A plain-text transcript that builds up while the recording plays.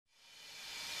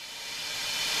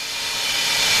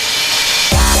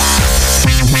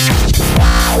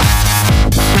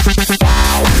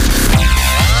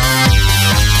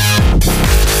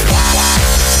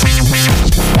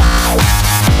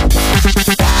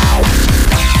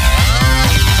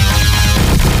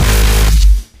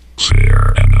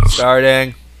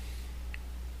Starting.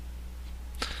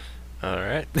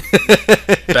 Alright.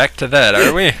 Back to that,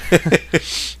 are we?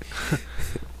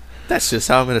 That's just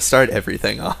how I'm going to start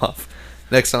everything off.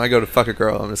 Next time I go to fuck a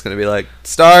girl, I'm just going to be like,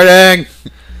 starting!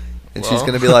 And she's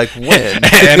going to be like, when?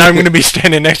 And I'm going to be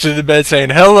standing next to the bed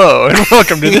saying, hello, and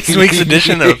welcome to this week's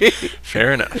edition of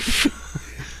Fair Enough.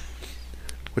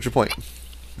 What's your point?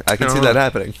 I can see that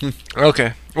happening.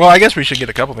 Okay. Well, I guess we should get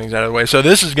a couple things out of the way. So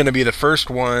this is going to be the first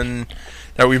one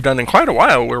that we've done in quite a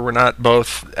while where we're not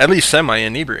both at least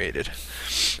semi-inebriated.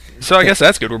 So I guess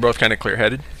that's good. We're both kind of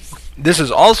clear-headed. This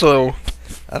is also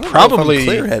I don't probably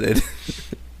know if I'm clear-headed.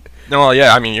 No, well,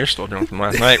 yeah, I mean, you're still drunk from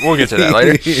last night. We'll get to that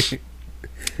later.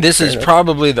 This is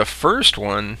probably the first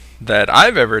one that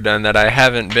I've ever done that I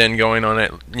haven't been going on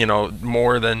it,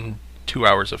 more than 2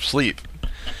 hours of sleep.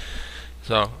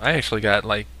 So I actually got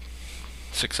like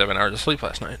 6-7 hours of sleep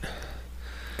last night.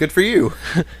 Good for you.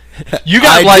 You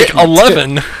got like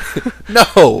 11.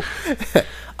 No.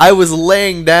 I was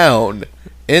laying down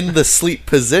in the sleep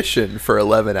position for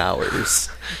 11 hours.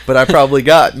 But I probably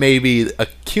got maybe a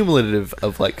cumulative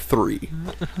of like 3.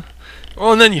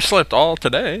 Well, and then you slept all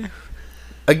today.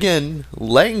 Again,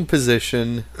 laying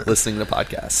position, listening to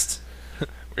podcasts.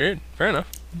 Weird. Fair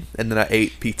enough. And then I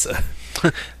ate pizza.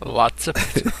 Lots of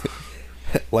pizza.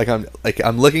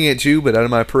 I'm looking at you, but out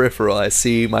of my peripheral, I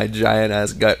see my giant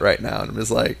ass gut right now, and I'm just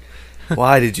like,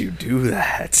 why did you do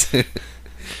that?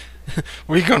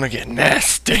 We're gonna get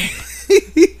nasty.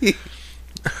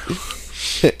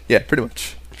 Yeah, pretty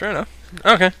much. Fair enough.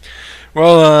 Okay.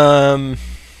 Well,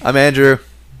 I'm Andrew.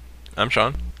 I'm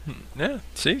Sean. Yeah.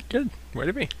 See, good. Way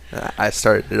to be. I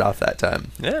started it off that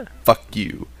time. Yeah. Fuck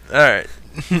you. All right.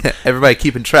 Everybody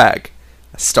keeping track.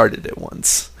 I started it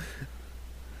once.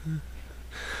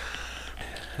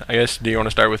 I guess, do you want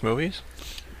to start with movies?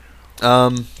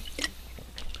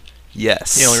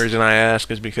 Yes. The only reason I ask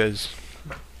is because...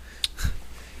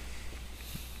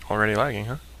 Already lagging,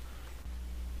 huh?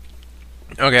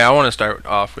 Okay, I want to start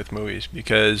off with movies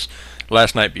because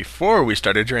last night before we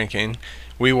started drinking,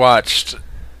 we watched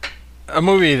a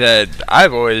movie that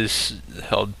I've always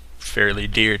held fairly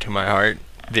dear to my heart.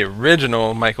 The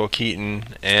original Michael Keaton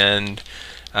and...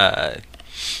 that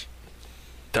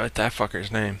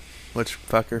fucker's name. Which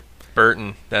fucker?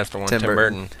 Burton. That's the one. Tim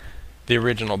Burton. The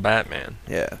original Batman.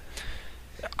 Yeah.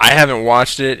 I haven't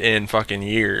watched it in fucking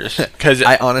years because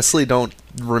I honestly don't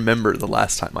remember the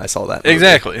last time I saw that movie.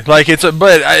 Exactly. Like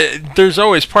there's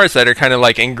always parts that are kind of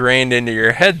like ingrained into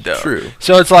your head though. True.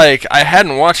 So it's like I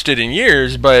hadn't watched it in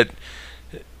years, but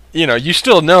you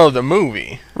still know the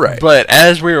movie. Right. But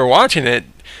as we were watching it,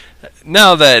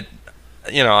 now that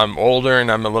I'm older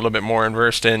and I'm a little bit more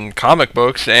versed in comic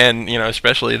books and,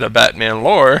 especially the Batman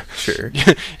lore. Sure.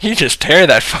 You just tear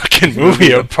that fucking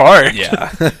movie apart.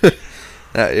 Yeah.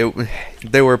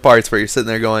 There were parts where you're sitting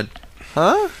there going,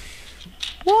 huh?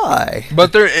 Why?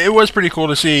 But it was pretty cool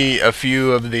to see a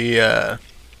few of the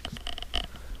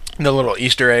little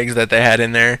Easter eggs that they had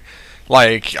in there.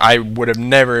 Like, I would have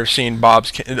never seen Bob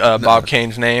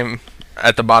Kane's name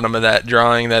at the bottom of that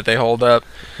drawing that they hold up.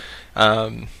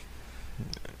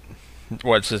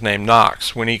 What's his name?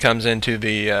 Knox. When he comes into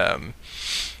the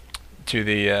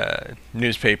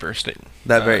newspaper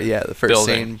the first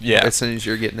building. scene. Yeah. As soon as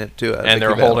you're getting it to it. And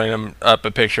they're holding him up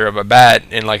a picture of a bat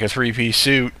in like a 3-piece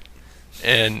suit,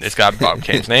 and it's got Bob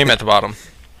Kane's name at the bottom.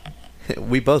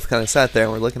 We both kind of sat there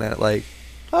and were looking at it like,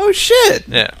 oh shit!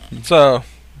 Yeah. So,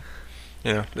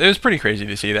 it was pretty crazy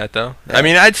to see that though. Yeah. I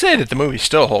mean, I'd say that the movie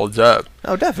still holds up.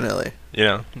 Oh, definitely.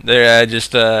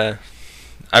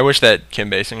 I wish that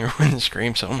Kim Basinger wouldn't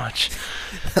scream so much.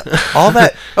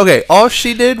 All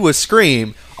she did was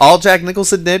scream. All Jack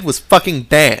Nicholson did was fucking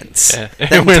dance. Yeah,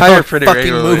 that it went entire on pretty fucking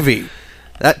regularly. movie.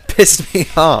 That pissed me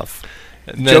off.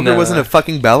 And then, Joker wasn't a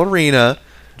fucking ballerina.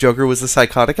 Joker was a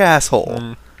psychotic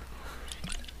asshole.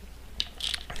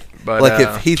 But like,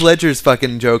 if Heath Ledger's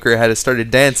fucking Joker had started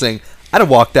dancing, I'd have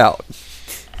walked out.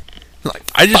 Like,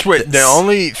 I just fuck wait. The this.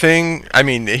 only thing,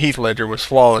 Heath Ledger was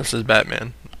flawless as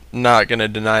Batman. Not gonna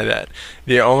deny that.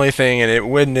 The only thing, and it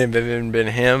wouldn't have even been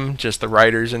him, just the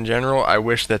writers in general. I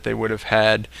wish that they would have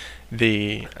had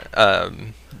the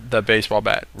baseball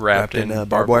bat wrapped in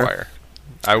barbed wire.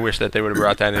 I wish that they would have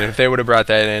brought that in. If they would have brought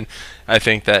that in, I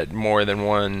think that more than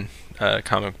one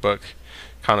comic book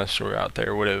connoisseur out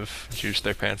there would have juiced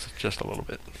their pants just a little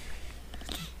bit.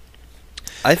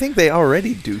 I think they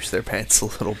already douche their pants a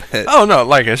little bit. Oh no,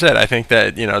 like I said, I think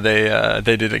that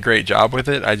they did a great job with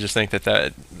it. I just think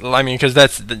because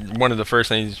that's one of the first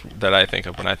things that I think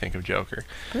of when I think of Joker.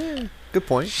 Good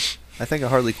point. I think of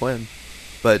Harley Quinn,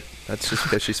 but that's just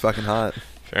because she's fucking hot.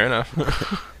 Fair enough.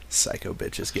 Psycho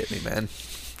bitches get me, man.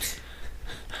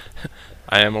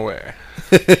 I am aware.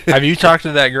 Have you talked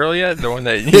to that girl yet? The one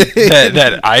that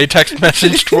that I text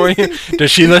messaged for you?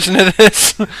 Does she listen to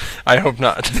this? I hope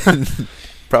not.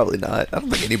 Probably not. I don't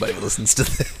think anybody listens to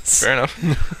this. Fair enough.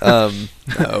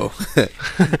 No.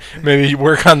 Maybe you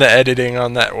work on the editing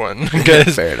on that one.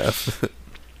 'Cause Fair enough.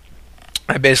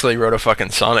 I basically wrote a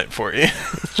fucking sonnet for you.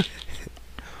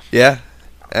 Yeah.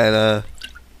 And,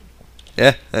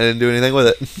 yeah, I didn't do anything with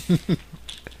it.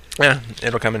 Yeah,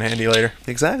 it'll come in handy later.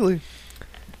 Exactly.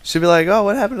 She'd be like, oh,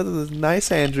 what happened to the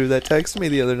nice Andrew that texted me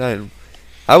the other night?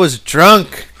 I was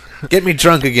drunk. Get me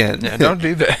drunk again. Yeah, don't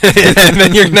do that. And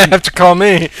then you're going to have to call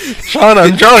me. Sean,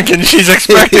 I'm drunk and she's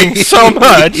expecting so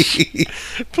much.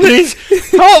 Please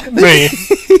help me.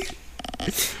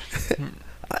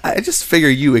 I just figure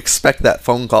you expect that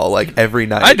phone call like every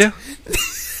night. I do.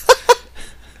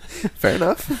 Fair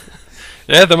enough.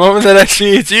 Yeah, the moment that I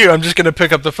see it's you, I'm just going to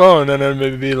pick up the phone and then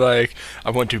maybe be like, I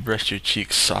want to brush your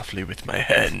cheeks softly with my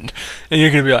hand. And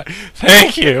you're going to be like,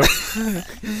 thank you.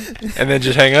 And then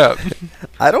just hang up.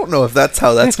 I don't know if that's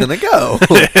how that's going to go.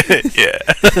 Yeah.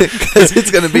 Because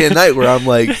it's going to be a night where I'm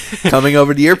like coming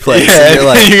over to your place. Yeah, and you're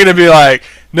like, you're going to be like,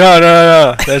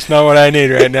 no. That's not what I need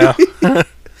right now.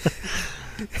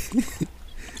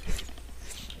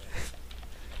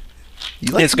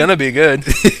 It's going to be good.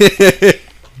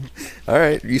 All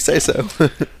right, you say so.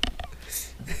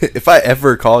 If I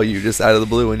ever call you just out of the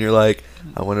blue and you're like,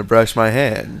 I want to brush my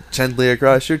hand gently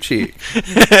across your cheek.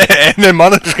 And then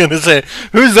Monica's going to say,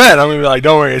 who's that? I'm going to be like,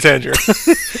 don't worry, it's Andrew.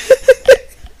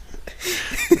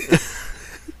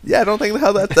 Yeah, I don't think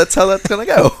that's how that's going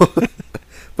to go.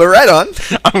 But right on.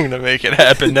 I'm going to make it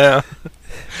happen now.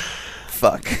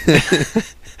 Fuck.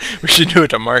 We should do it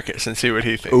to Marcus and see what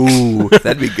he thinks. Ooh,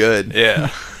 that'd be good. Yeah.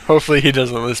 Hopefully he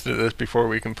doesn't listen to this before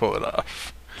we can pull it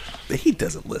off. He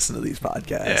doesn't listen to these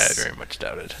podcasts. Yeah, I very much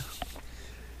doubt it.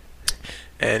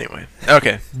 Anyway,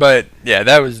 okay, but yeah,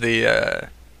 that was the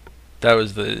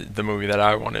movie that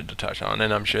I wanted to touch on,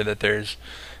 and I'm sure that there's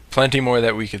plenty more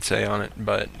that we could say on it,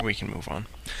 but we can move on.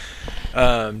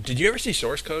 Did you ever see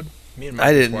Source Code? Me and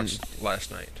Mike watched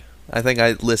last night. I think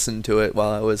I listened to it while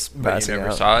I was passing out. You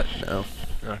never saw it? No.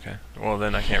 Okay. Well,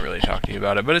 then I can't really talk to you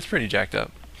about it, but it's pretty jacked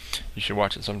up. You should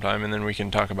watch it sometime, and then we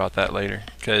can talk about that later.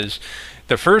 Because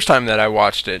the first time that I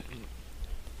watched it,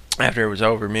 after it was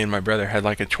over, me and my brother had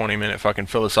like a 20-minute fucking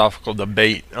philosophical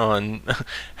debate on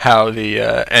how the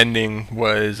ending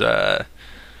was,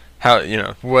 how, you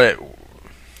know, what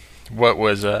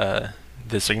was the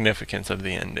significance of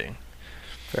the ending.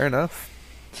 Fair enough.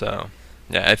 So,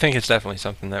 yeah, I think it's definitely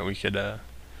something that we could have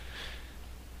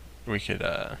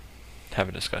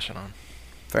a discussion on.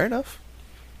 Fair enough.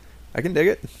 I can dig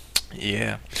it.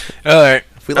 Yeah. All right.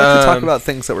 If we like to talk about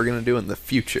things that we're going to do in the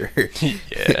future.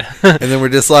 Yeah. And then we're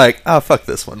just like, oh, fuck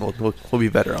this one. We'll be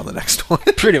better on the next one.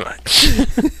 Pretty much.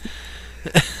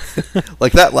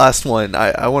 Like that last one,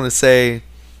 I want to say,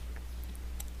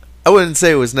 I wouldn't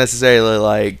say it was necessarily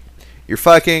like you're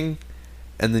fucking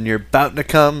and then you're about to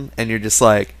come and you're just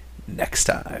like, next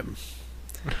time.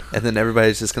 And then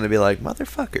everybody's just going to be like,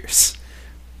 motherfuckers.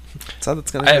 That's how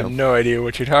that's going to go. I have no idea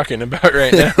what you're talking about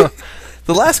right now.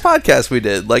 The last podcast we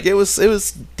did, like, it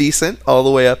was decent all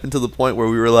the way up until the point where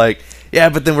we were like, yeah,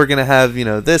 but then we're going to have, you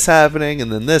know, this happening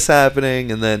and then this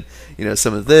happening and then, you know,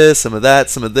 some of this, some of that,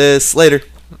 some of this later.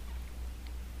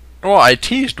 Well, I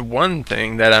teased one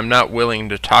thing that I'm not willing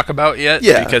to talk about yet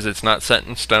because it's not set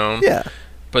in stone. Yeah.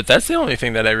 But that's the only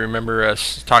thing that I remember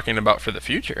us talking about for the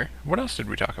future. What else did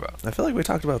we talk about? I feel like we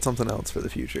talked about something else for the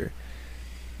future.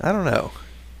 I don't know.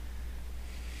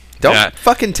 Don't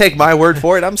fucking take my word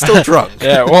for it. I'm still drunk.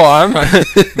 Yeah, well,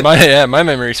 my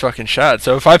memory's fucking shot.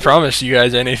 So if I promise you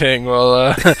guys anything,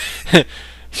 well,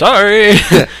 sorry.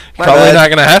 Probably not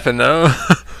gonna happen though.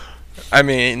 I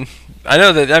mean, I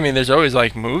know that. I mean, there's always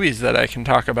like movies that I can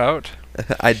talk about.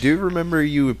 I do remember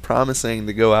you promising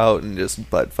to go out and just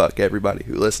butt fuck everybody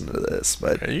who listened to this,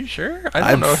 but are you sure?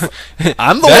 I don't know.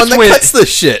 I'm the one that cuts this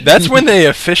shit. That's when they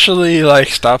officially like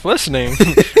stop listening.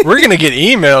 We're gonna get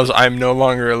emails. I'm no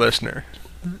longer a listener.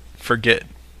 Forget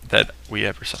that we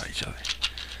ever saw each other.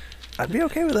 I'd be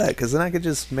okay with that because then I could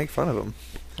just make fun of them.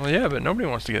 Well, yeah, but nobody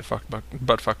wants to get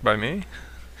butt fucked by me.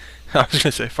 I was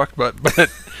gonna say fuck butt, but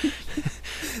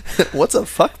what's a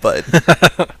fuck butt?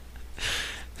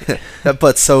 That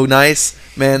butt's so nice,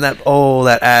 man. That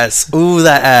ass. Ooh,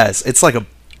 that ass. It's like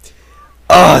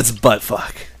it's butt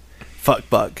fuck. Fuck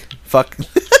bug. Fuck.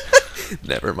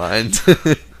 Never mind.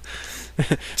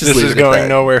 This is going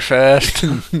nowhere fast.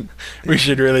 We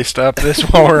should really stop this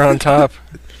while we're on top.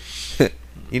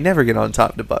 You never get on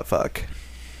top to butt fuck.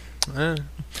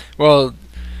 Well,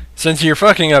 Since you're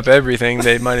fucking up everything,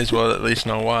 they might as well at least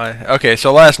know why. Okay,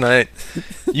 so last night,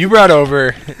 you brought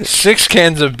over 6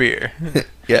 cans of beer.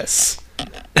 Yes.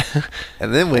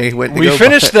 And then we went to We go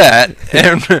finished buy- that,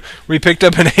 and we picked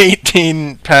up an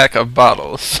 18-pack of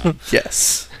bottles.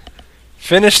 Yes.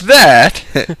 Finished that,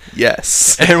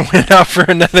 Yes. and went out for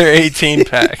another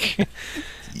 18-pack.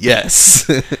 Yes.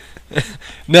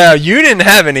 Now, you didn't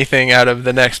have anything out of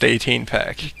the next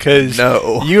 18-pack, because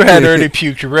No. you had already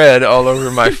puked red all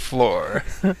over my floor.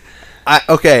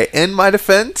 Okay, in my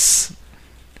defense,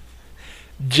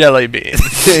 Jelly beans.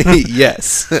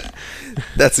 yes.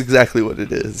 That's exactly what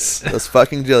it is. Those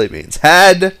fucking jelly beans.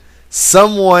 Had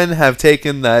someone have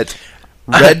taken that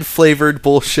red flavored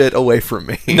bullshit away from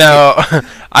me. Now,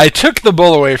 I took the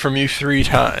bowl away from you 3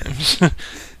 times.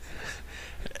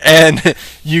 And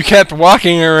you kept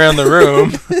walking around the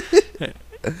room,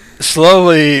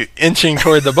 slowly inching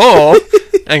toward the bowl,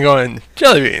 and going,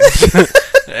 jelly beans,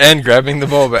 and grabbing the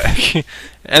bowl back.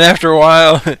 And after a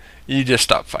while, you just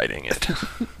stopped fighting it.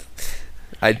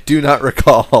 I do not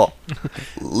recall.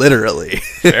 Literally.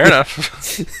 Fair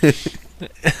enough.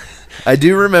 I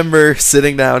do remember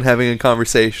sitting down having a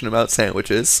conversation about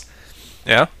sandwiches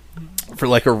Yeah? for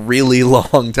like a really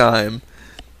long time.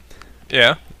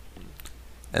 Yeah.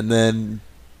 And then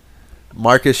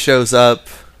Marcus shows up,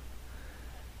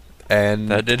 and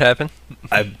That did happen?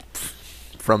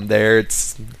 from there,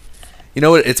 it's... You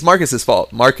know what? It's Marcus's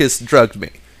fault. Marcus drugged me.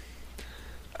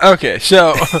 Okay,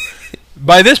 so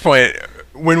by this point,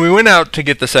 when we went out to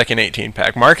get the second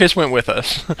 18-pack, Marcus went with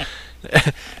us.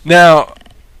 Now,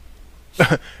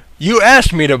 you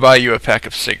asked me to buy you a pack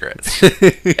of cigarettes,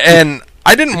 and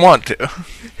I didn't want to,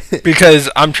 because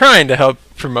I'm trying to help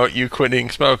promote you quitting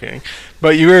smoking,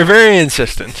 but you were very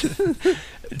insistent,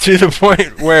 to the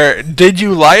point where, did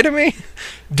you lie to me?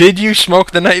 Did you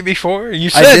smoke the night before? You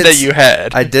said that you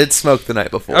had. I did smoke the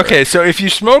night before. Okay, so if you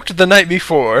smoked the night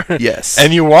before, Yes.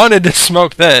 and you wanted to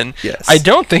smoke then, Yes. I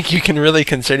don't think you can really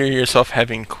consider yourself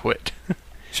having quit.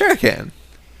 Sure I can.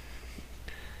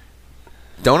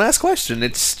 Don't ask question.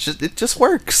 It just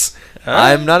works.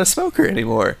 I'm not a smoker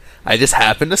anymore. I just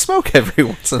happen to smoke every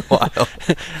once in a while.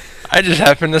 I just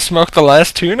happened to smoke the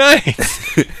last 2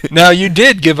 nights. Now, you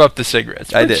did give up the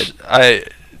cigarettes. I which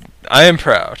did. I am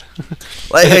proud.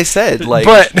 Like I said, like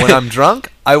But- when I'm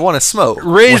drunk, I want to smoke.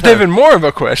 Raised When I'm- even more of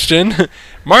a question.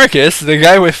 Marcus, the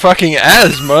guy with fucking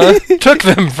asthma, took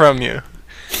them from you.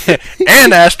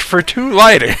 And asked for 2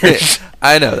 lighters.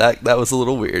 I know that was a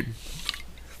little weird.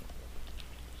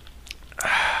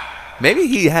 Maybe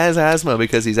he has asthma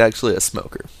because he's actually a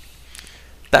smoker.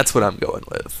 That's what I'm going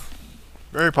with.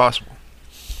 Very possible.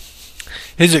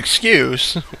 His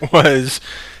excuse was,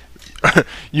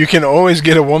 you can always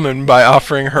get a woman by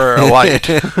offering her a light.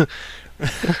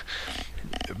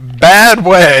 Bad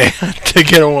way to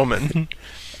get a woman.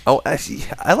 Oh, actually,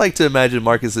 I like to imagine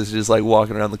Marcus is just like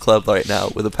walking around the club right now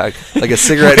with a pack, like a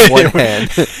cigarette in one hand.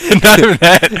 Not even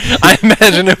that. I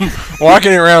imagine him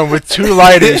walking around with 2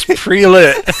 lighters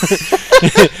pre-lit,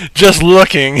 just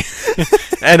looking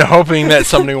and hoping that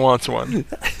somebody wants one.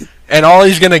 And all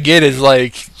he's gonna get is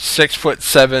like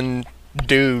 6'7"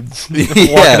 dudes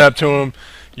walking up to him.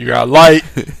 You got a light.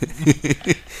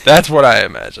 That's what I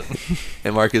imagine.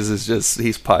 And Marcus is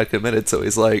he's pod committed, so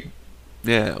he's like,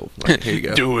 yeah, like, here you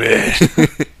go. Do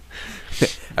it.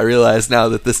 I realize now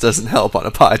that this doesn't help on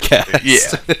a podcast.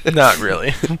 Yeah, not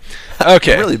really.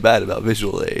 Okay. I'm really bad about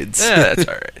visual aids. Yeah, that's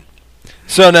all right.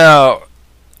 So now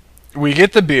we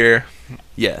get the beer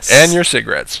Yes. and your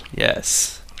cigarettes.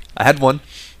 Yes. I had one.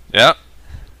 Yeah.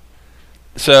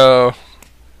 So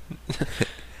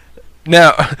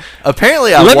now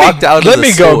Apparently, I walked out of Let the me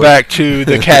store. go back to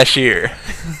the cashier.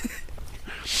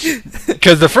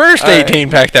 Because the first All right.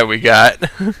 18-pack that we got,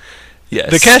 Yes.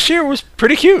 the cashier was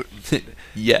pretty cute.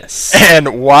 Yes.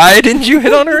 And why didn't you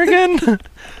hit on her again?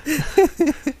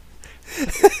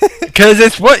 Because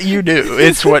it's what you do.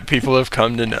 It's what people have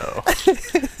come to know.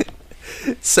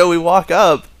 So we walk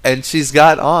up, and she's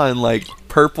got on like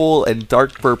purple and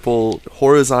dark purple,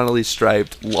 horizontally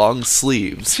striped, long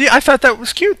sleeves. See, I thought that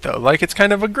was cute, though. Like, it's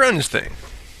kind of a grunge thing.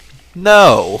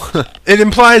 No. It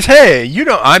implies, hey,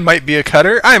 I might be a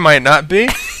cutter, I might not be.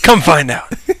 Come find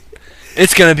out.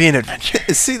 It's gonna be an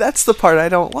adventure. See, that's the part I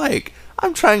don't like.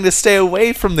 I'm trying to stay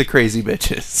away from the crazy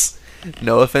bitches.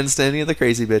 No offense to any of the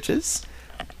crazy bitches,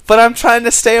 but I'm trying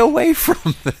to stay away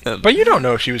from them. But you don't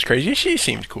know if she was crazy. She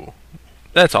seemed cool.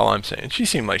 That's all I'm saying. She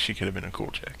seemed like she could have been a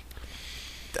cool chick.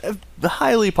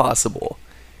 Highly possible.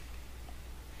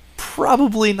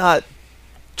 Probably not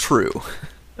true.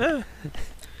 Eh.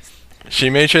 She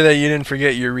made sure that you didn't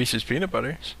forget your Reese's peanut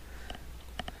butters.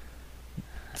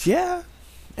 Yeah,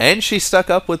 And she stuck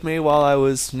up with me while I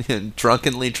was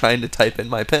drunkenly trying to type in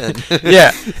my pen.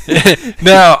 Yeah.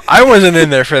 Now, I wasn't in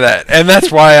there for that, and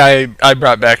that's why I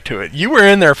brought back to it. You were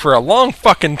in there for a long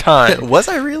fucking time. Was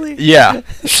I really? Yeah.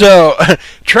 So,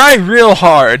 try real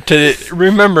hard to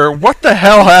remember what the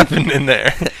hell happened in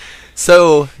there.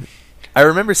 So, I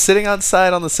remember sitting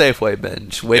outside on the Safeway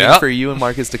bench, waiting Yep. for you and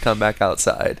Marcus to come back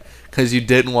outside, because you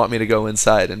didn't want me to go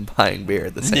inside and buying beer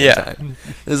at the same time,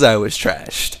 as I was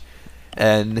trashed.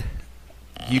 And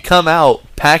you come out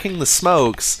packing the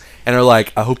smokes and are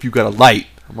like, I hope you got a light.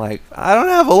 I'm like, I don't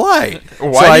have a light.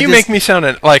 Why do you make me sound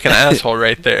like an asshole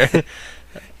right there?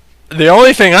 The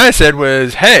only thing I said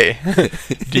was, hey,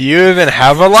 do you even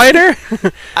have a lighter?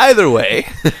 Either way,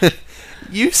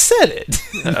 you said it.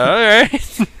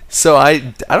 Alright. So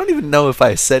I don't even know if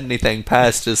I said anything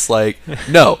past just like,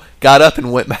 no, got up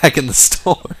and went back in the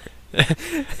store.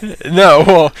 No,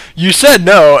 well, you said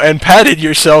no and patted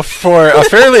yourself for a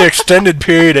fairly extended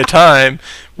period of time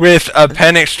with a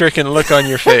panic-stricken look on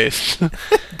your face.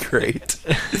 Great.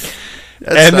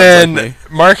 And then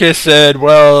Marcus said,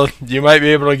 well, you might be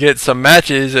able to get some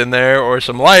matches in there or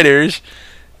some lighters,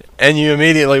 and you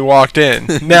immediately walked in.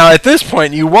 Now, at this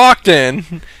point, you walked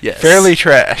in Yes. fairly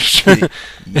trashed.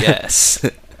 Yes.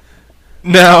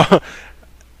 Now,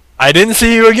 I didn't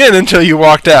see you again until you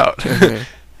walked out.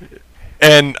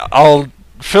 And I'll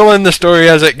fill in the story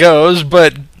as it goes,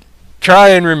 but try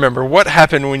and remember what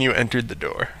happened when you entered the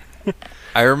door.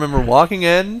 I remember walking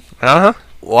in, Uh-huh.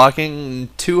 walking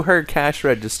to her cash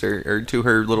register, or to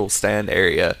her little stand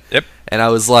area. Yep. And I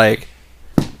was like,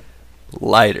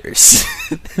 lighters.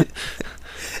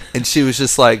 And she was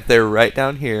just like, they're right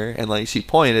down here. And like, she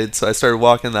pointed, so I started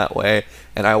walking that way.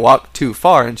 And I walked too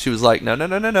far, and she was like,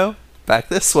 no, back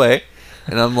this way.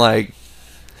 And I'm like,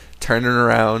 turning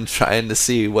around, trying to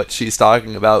see what she's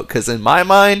talking about. Because in my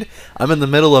mind, I'm in the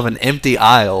middle of an empty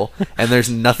aisle, and there's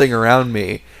nothing around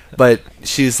me. But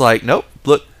she's like, nope,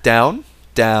 look down,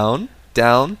 down,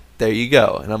 down, there you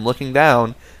go. And I'm looking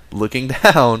down,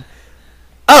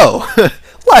 oh,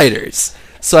 lighters.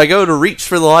 So I go to reach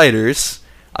for the lighters,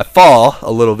 I fall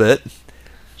a little bit,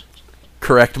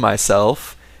 correct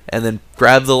myself, and then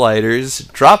grab the lighters,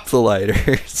 drop the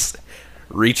lighters,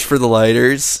 reach for the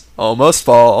lighters, almost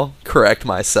fall, correct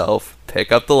myself,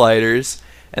 pick up the lighters,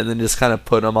 and then just kind of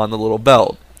put them on the little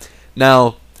belt.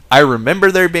 Now, I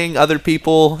remember there being other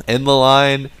people in the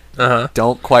line. Uh-huh.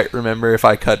 Don't quite remember if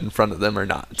I cut in front of them or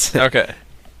not. Okay.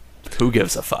 Who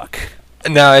gives a fuck?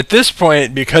 Now, at this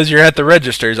point, because you're at the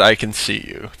registers, I can see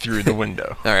you through the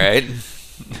window. All right.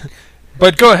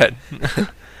 But go ahead.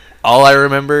 All I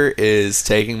remember is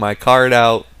taking my card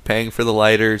out, paying for the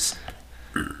lighters,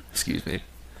 excuse me,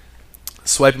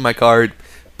 swiping my card,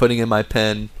 putting in my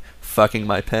pen, fucking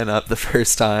my pen up the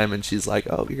first time, and she's like,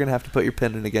 oh, you're going to have to put your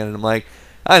pen in again. And I'm like,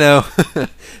 I know,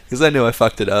 because I knew I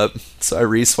fucked it up. So I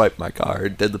re-swiped my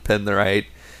card, did the pen the right,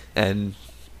 and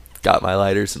got my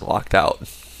lighters and walked out.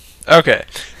 Okay,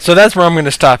 so that's where I'm going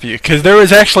to stop you, because there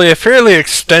was actually a fairly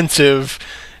extensive...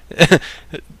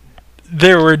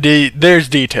 there's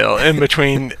detail in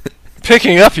between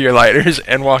picking up your lighters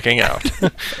and walking out.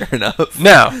 Fair enough.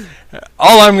 Now,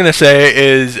 all I'm going to say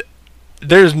is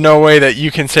there's no way that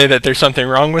you can say that there's something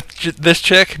wrong with this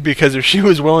chick, because if she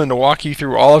was willing to walk you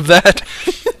through all of that,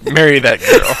 marry that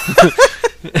girl.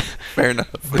 Fair enough.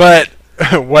 But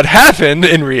what happened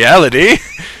in reality,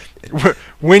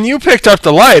 when you picked up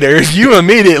the lighters, you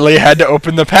immediately had to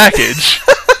open the package.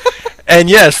 And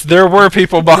yes, there were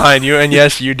people behind you, and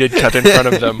yes, you did cut in front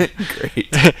of them. Great.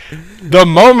 The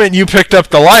moment you picked up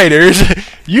the lighters,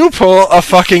 you pull a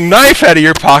fucking knife out of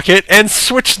your pocket and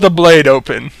switch the blade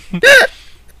open.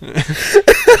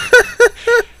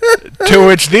 To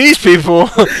which these people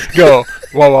go,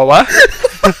 what?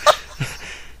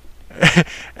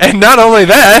 And not only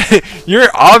that, you're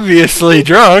obviously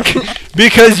drunk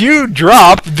because you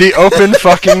dropped the open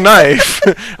fucking knife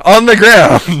on the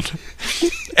ground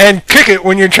and kick it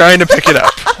when you're trying to pick it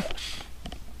up.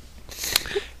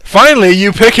 Finally,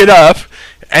 you pick it up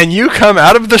and you come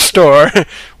out of the store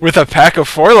with a pack of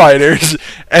 4 lighters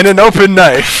and an open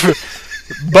knife,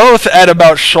 both at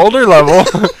about shoulder level,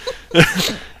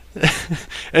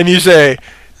 and you say,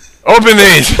 "Open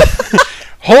these,"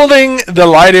 holding the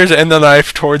lighters and the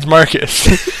knife towards Marcus.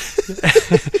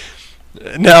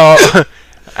 Now,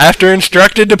 after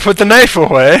instructed to put the knife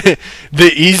away,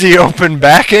 the easy open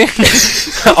backing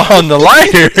on the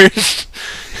lighters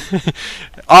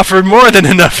offered more than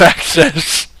enough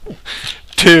access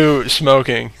to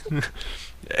smoking.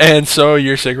 And so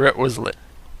your cigarette was lit.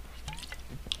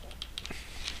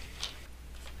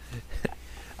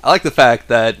 I like the fact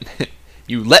that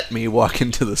you let me walk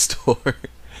into the store.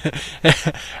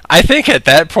 I think at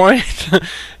that point,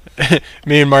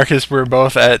 me and Marcus were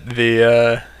both at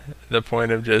the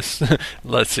point of just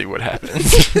let's see what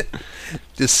happens.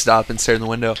 Just stop and stare in the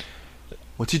window.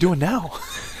 What's he doing now?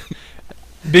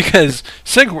 Because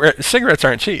cigarettes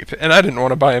aren't cheap, and I didn't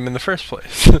want to buy them in the first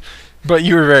place. But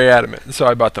you were very adamant, so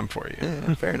I bought them for you.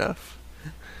 Yeah, fair enough.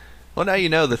 Well, now you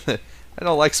know that I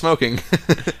don't like smoking.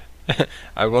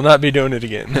 I will not be doing it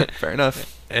again. Fair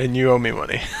enough. And you owe me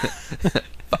money.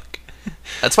 Fuck.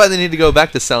 That's why they need to go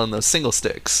back to selling those single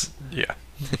sticks. Yeah.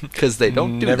 Because they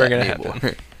don't do Never that gonna anymore.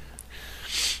 happen.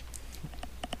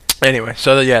 Anyway,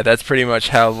 so yeah, that's pretty much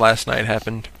how last night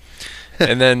happened.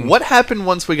 And then What happened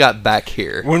once we got back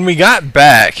here? when we got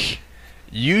back,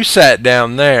 you sat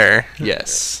down there,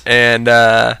 Yes. and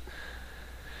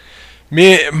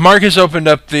Marcus opened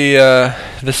up the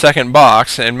second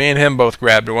box, and me and him both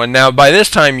grabbed one. Now, by this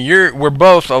time, we're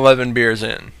both 11 beers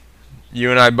in. You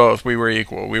and I both, we were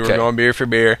equal. We were Okay. going beer for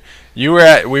beer. We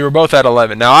were both at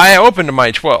 11. Now, I opened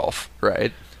my 12,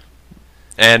 Right.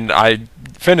 and I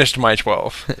finished my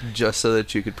 12. Just so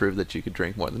that you could prove that you could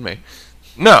drink more than me.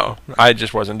 No, I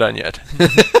just wasn't done yet.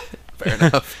 Fair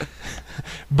enough.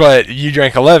 But you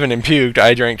drank 11 and puked.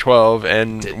 I drank 12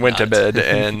 and Did went to not. bed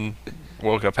and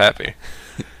woke up happy.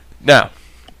 Now,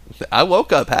 I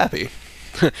woke up happy.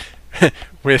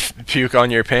 with puke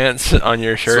on your pants, on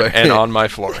your shirt, Swear. and on my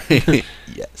floor.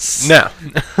 Yes. Now,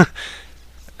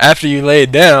 after you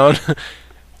laid down,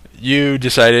 you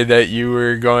decided that you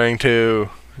were going to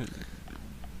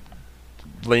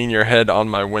lean your head on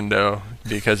my window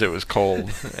because it was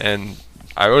cold, and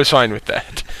I was fine with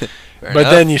that. Fair But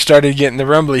enough. then you started getting the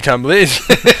rumbly tumblies,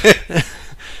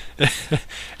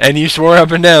 and you swore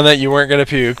up and down that you weren't going to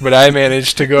puke, but I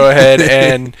managed to go ahead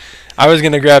and I was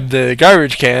going to grab the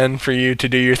garbage can for you to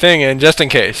do your thing in, just in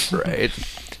case. Right.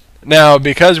 Now,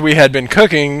 because we had been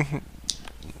cooking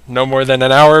no more than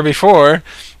an hour before,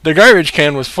 the garbage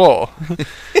can was full.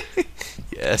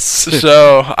 Yes.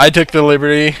 So I took the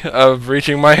liberty of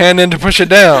reaching my hand in to push it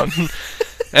down.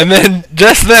 And then,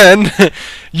 just then,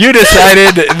 you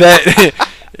decided that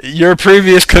your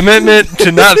previous commitment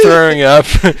to not throwing up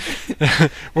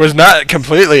was not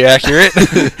completely accurate.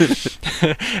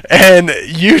 And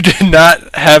you did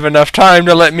not have enough time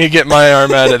to let me get my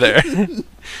arm out of there.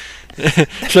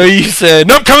 So you said,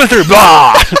 "Nope, coming through,"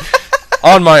 blah,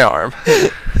 on my arm.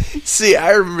 See,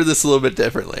 I remember this a little bit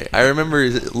differently. I remember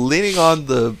leaning on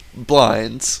the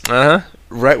blinds, Uh-huh.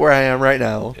 right where I am right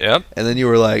now. Yep. And then you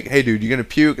were like, "Hey, dude, you gonna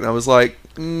puke?" And I was like,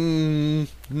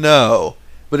 "No."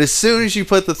 But as soon as you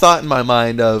put the thought in my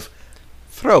mind of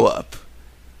throw up,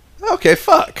 okay,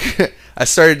 fuck. I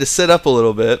started to sit up a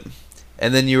little bit,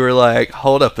 and then you were like,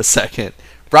 "Hold up a second."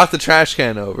 Brought the trash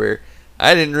can over.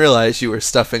 I didn't realize you were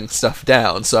stuffing stuff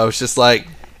down, so I was just like,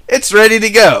 "It's ready to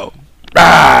go."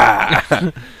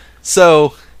 Ah!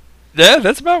 So, Yeah,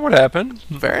 that's about what happened.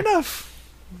 fair enough.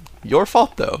 Your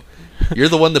fault, though. You're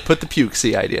the one that put the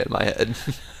pukesy idea in my head.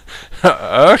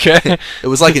 Okay. It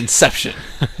was like Inception,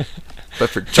 but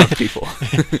for drunk people.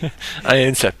 I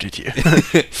incepted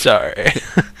you. Sorry.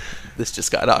 This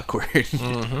just got awkward.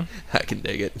 Mm-hmm. I can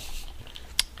dig it.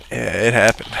 Yeah, it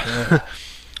happened.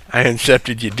 I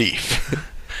incepted you deep.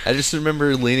 I just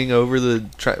remember leaning over the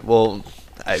well,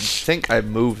 I think I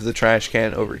moved the trash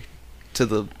can over to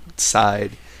the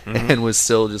side and was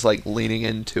still just like leaning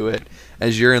into it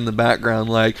as you're in the background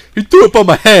like, "He threw up on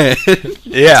my hand."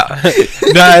 Yeah.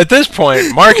 Now, at this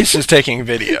point, Marcus is taking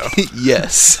video.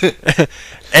 Yes.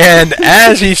 And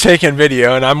as he's taking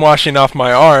video and I'm washing off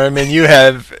my arm and you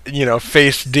have,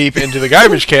 face deep into the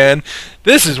garbage can,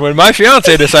 this is when my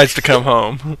fiance decides to come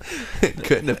home.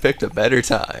 Couldn't have picked a better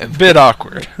time. Bit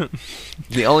awkward.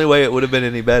 The only way it would have been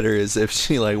any better is if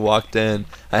she like walked in.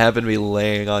 I happened to be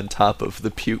laying on top of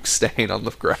the puke stain on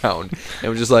the ground and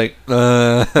was just like,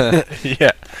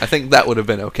 Yeah. I think that would have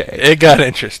been okay. It got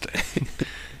interesting.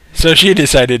 So she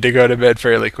decided to go to bed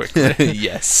fairly quickly.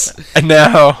 Yes. And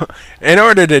now, in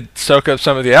order to soak up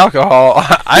some of the alcohol,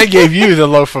 I gave you the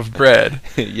loaf of bread.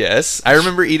 Yes. I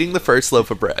remember eating the first loaf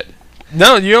of bread.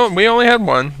 No, we only had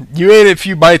one. You ate a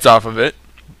few bites off of it.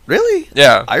 Really?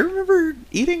 Yeah. I remember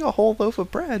eating a whole loaf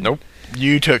of bread. Nope.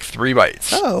 You took 3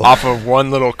 bites Oh. off of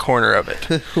one little corner of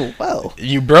it. Well.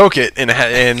 You broke it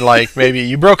in like maybe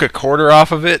you broke a quarter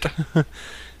off of it,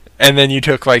 and then you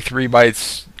took like 3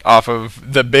 bites off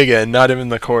of the big end, not even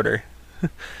the quarter.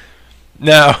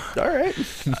 Now, All right.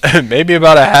 maybe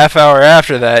about a half hour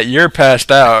after that, you're passed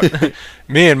out.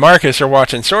 Me and Marcus are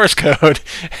watching Source Code,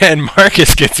 and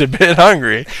Marcus gets a bit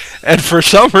hungry. And for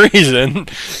some reason,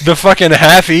 the fucking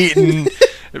half-eaten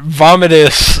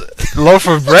vomitous loaf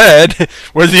of bread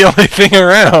was the only thing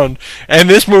around. And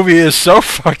this movie is so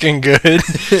fucking good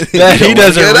that he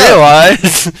doesn't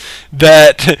realize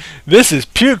that this is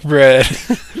puke bread.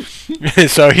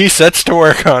 So he sets to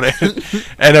work on it.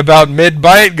 And about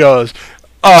mid-bite goes,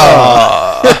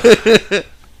 oh.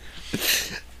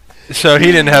 So he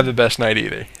didn't have the best night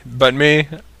either. But me,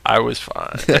 I was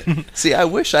fine. See, I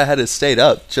wish I had stayed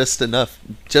up just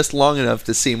long enough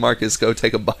to see Marcus go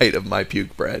take a bite of my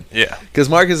puke bread. Yeah. Because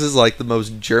Marcus is like the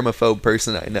most germaphobe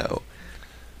person I know.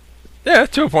 Yeah,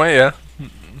 to a point, yeah.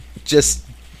 Just,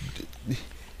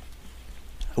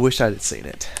 I wish I'd seen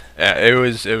it. Yeah, it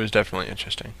was definitely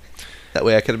interesting. That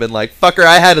way I could have been like, fucker,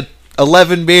 I had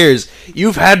 11 beers.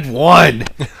 You've had one.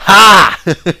 Ha!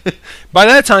 By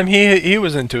that time, he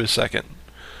was into his second.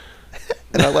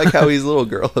 And I like how he's a little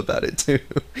girl about it, too.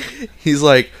 He's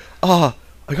like, I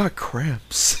got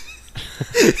cramps.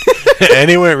 And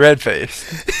he went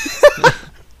red-faced.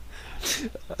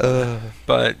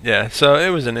 But, yeah, so it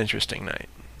was an interesting night.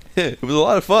 It was a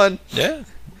lot of fun. Yeah.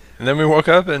 And then we woke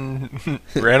up and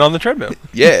ran on the treadmill.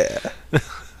 Yeah.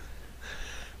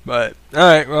 But,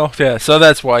 alright, well, yeah, so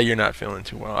that's why you're not feeling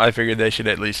too well. I figured they should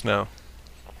at least know.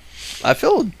 I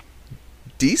feel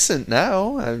decent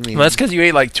now. I mean, Well, that's because you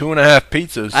ate like 2.5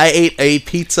 pizzas. I ate a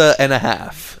pizza and a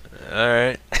half.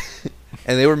 Alright.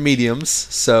 And they were mediums,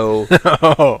 so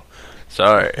Oh,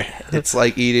 sorry. it's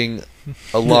like eating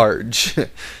a large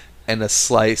and a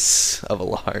slice of a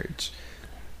large.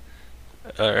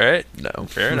 Alright. No.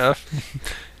 Fair enough.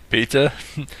 Pizza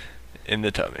in the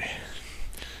tummy.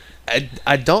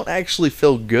 I don't actually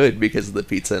feel good because of the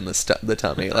pizza in the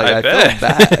tummy. Like, I bet. feel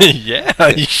bad. Yeah,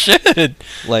 you should.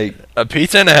 Like, A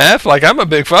pizza and a half? Like, I'm a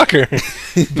big fucker.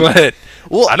 But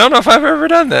well, I don't know if I've ever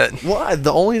done that. well,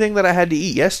 the only thing that I had to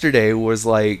eat yesterday was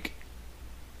like,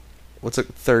 what's a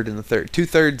third and a third?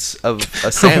 2/3 of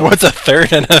a sandwich. What's a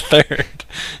third and a third?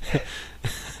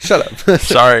 Shut up.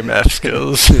 Sorry, math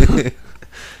skills.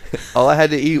 All I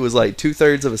had to eat was like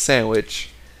 2/3 of a sandwich,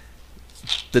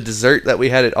 the dessert that we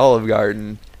had at Olive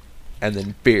Garden, and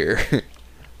then beer.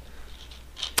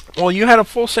 Well, you had a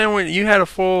full sandwich. You had a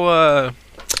full egg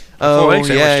sandwich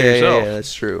to yeah, yourself.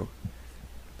 that's true.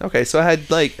 Okay, so I had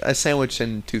like a sandwich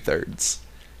and 2/3,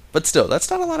 but still, that's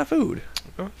not a lot of food.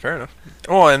 Oh, fair enough.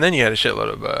 Oh, and then you had a shitload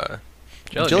of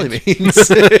jelly beans.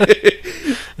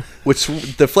 Which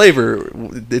the flavor,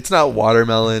 it's not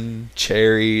watermelon,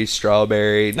 cherry,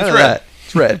 strawberry, none of red. that.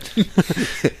 It's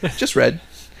red. Just red.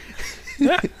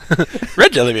 Yeah.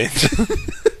 Red jelly beans.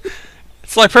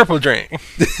 It's like purple drink.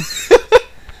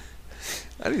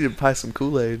 I need to buy some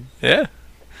Kool-Aid. Yeah.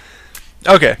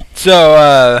 Okay,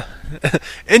 so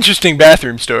interesting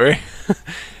bathroom story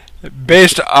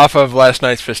based off of last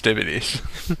night's festivities.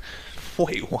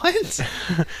 Wait, what?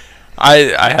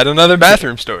 I had another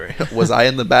bathroom story. Was I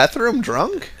in the bathroom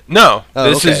drunk? No, Oh,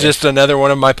 this is okay. just another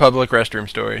one of my public restroom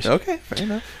stories. Okay, fair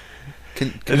enough.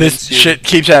 This shit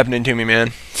keeps happening to me,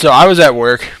 man. So I was at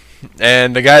work,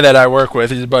 and the guy that I work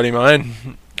with, he's a buddy of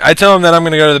mine. I tell him that I'm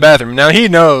going to go to the bathroom. Now, he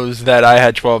knows that I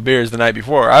had 12 beers the night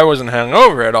before. I wasn't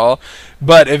hungover at all,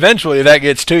 but eventually that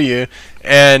gets to you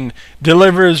and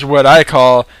delivers what I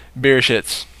call beer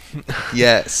shits.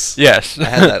 Yes. Yes. I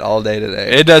had that all day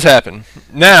today. It does happen.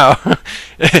 Now,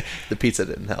 The pizza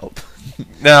didn't help.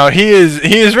 now he is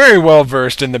very well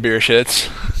versed in the beer shits,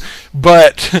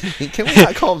 but Can we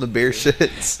not call them the beer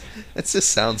shits? That just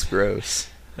sounds gross.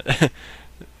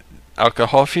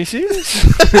 alcohol feces.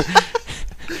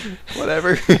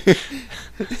 Whatever.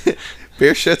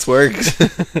 Beer shits works.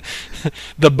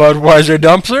 The Budweiser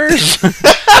dumplers.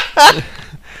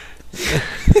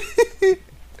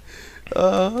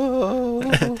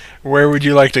 Oh. Where would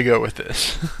you like to go with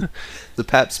this? The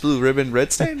Pabst Blue Ribbon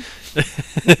Red Stain?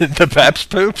 The Pabst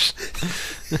poops.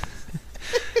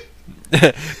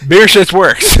 Beer shits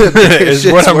works is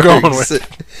Shits what I'm going works.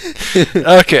 with.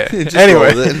 Okay. Just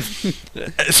Anyway, roll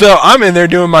it. so I'm in there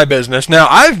doing my business. Now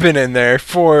I've been in there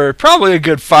for probably a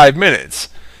good 5 minutes,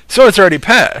 so it's already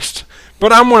passed.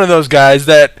 But I'm one of those guys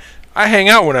that I hang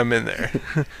out when I'm in there.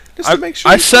 Just to make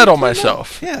sure I you settle clean up.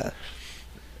 myself. Yeah.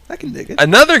 I can dig it.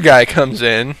 Another guy comes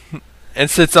in and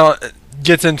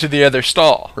gets into the other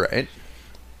stall. Right.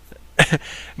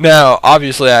 Now,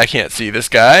 obviously, I can't see this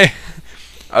guy.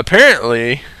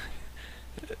 Apparently,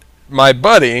 my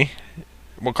buddy,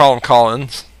 we'll call him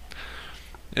Collins,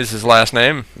 is his last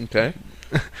name. Okay.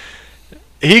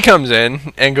 He comes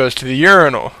in and goes to the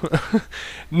urinal.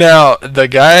 Now, the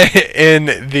guy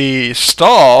in the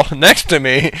stall next to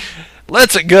me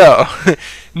lets it go.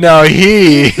 Now,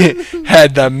 he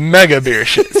had the mega beer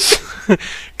shits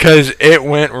because it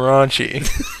went raunchy.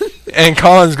 And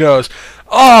Collins goes,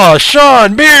 "Oh,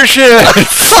 Sean, beer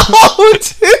shits!" Oh,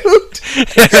 dude.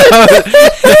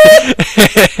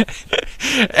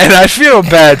 And I feel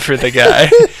bad for the guy,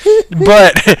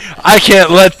 but I can't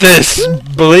let this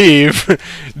believe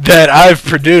that I've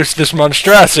produced this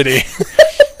monstrosity.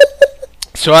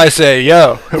 So I say,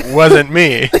 "Yo, it wasn't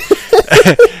me."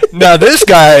 Now this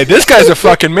guy's a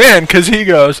fucking man, because he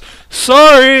goes,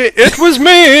 "Sorry, it was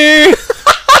me."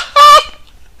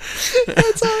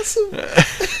 That's awesome.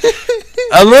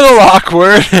 A little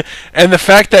awkward, and the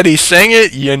fact that he sang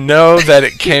it, you know that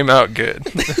it came out good.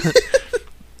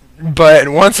 But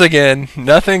once again,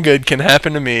 nothing good can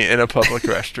happen to me in a public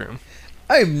restroom.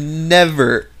 I'm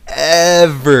never,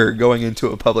 ever going into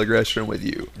a public restroom with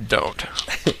you. Don't.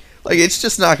 Like, it's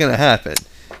just not going to happen.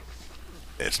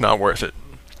 It's not worth it.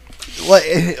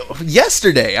 Like,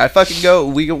 yesterday,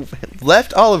 we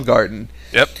left Olive Garden.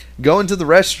 Yep. Go into the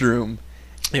restroom.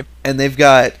 Yep. And they've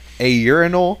got a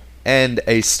urinal and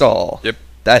a stall. Yep.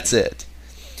 That's it.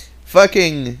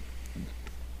 Fucking,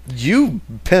 you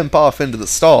pimp off into the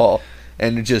stall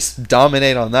and just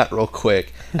dominate on that real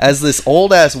quick. As this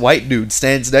old ass white dude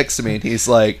stands next to me and he's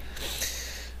like,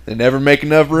 "They never make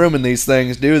enough room in these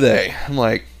things, do they?" I'm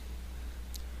like,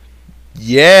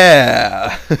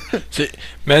 yeah. See,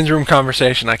 men's room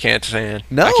conversation, I can't stand.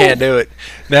 No. I can't do it.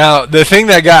 Now, the thing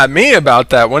that got me about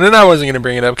that one, and I wasn't going to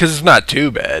bring it up because it's not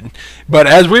too bad, but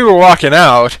as we were walking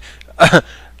out,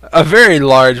 a very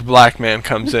large black man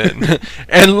comes in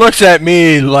and looks at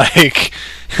me like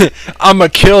I'm going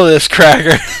to kill this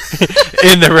cracker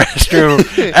in the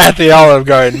restroom at the Olive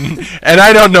Garden. And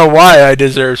I don't know why I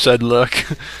deserve said look,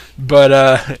 but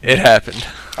it happened.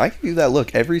 I can do that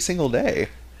look every single day.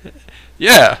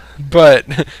 Yeah, but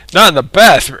not in the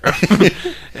bathroom.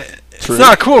 It's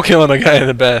not cool killing a guy in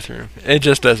the bathroom. It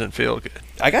just doesn't feel good.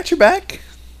 I got your back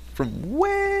from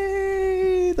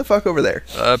way the fuck over there.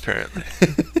 Apparently.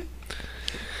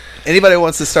 Anybody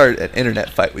wants to start an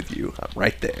internet fight with you, I'm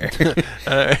right there.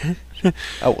 I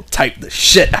will type the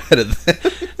shit out of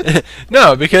them.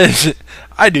 No, because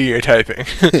I do your typing.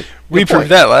 We proved point.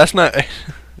 that last night.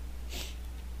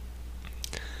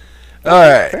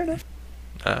 Alright. Fair enough.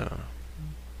 I don't know.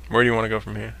 Where do you want to go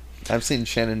from here? I've seen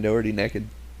Shannon Doherty naked.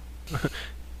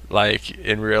 Like,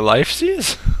 in real life,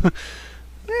 sees?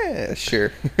 Yeah,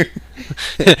 sure.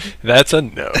 That's a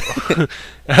no.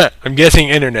 I'm guessing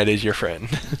internet is your friend.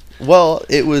 Well,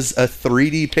 it was a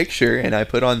 3D picture, and I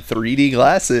put on 3D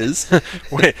glasses.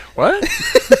 Wait, what?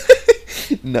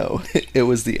 No, it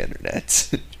was the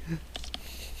internet.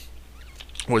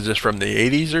 Was this from the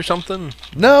 80s or something?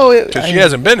 No, Because she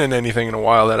hasn't been in anything in a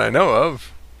while that I know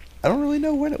of. I don't really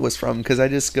know when it was from because I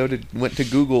just went to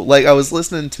Google. Like I was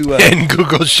listening to And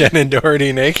Google Shannon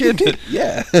Doherty naked?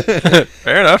 yeah.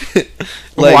 Fair enough.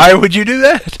 Like, why would you do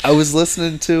that? I was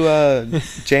listening to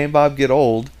Jay and Bob Get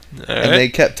Old, and they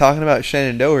kept talking about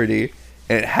Shannon Doherty,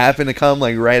 and it happened to come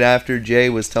like right after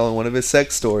Jay was telling one of his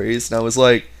sex stories, and I was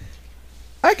like,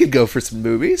 I could go for some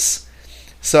movies.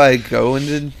 So I go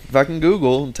into fucking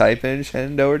Google and type in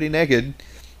Shannon Doherty naked.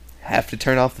 Have to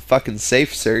turn off the fucking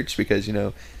safe search because, you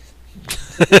know,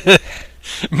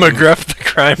 McGruff the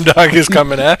crime dog is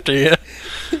coming after you.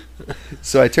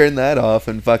 So I turned that off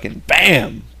and fucking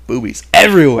bam, boobies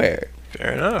everywhere.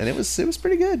 Fair enough. And it was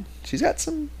pretty good. She's got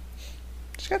some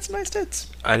nice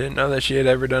tits. I didn't know that she had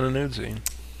ever done a nude scene.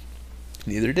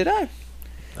 Neither did I.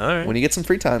 All right. When you get some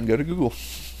free time, go to Google.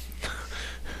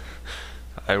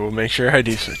 I will make sure I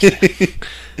do such.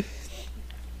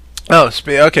 Oh,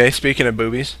 okay. Speaking of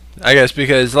boobies, I guess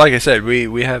because, like I said,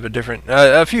 we have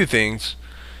a few things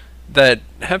that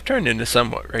have turned into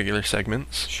somewhat regular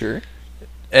segments. Sure.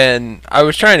 And I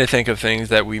was trying to think of things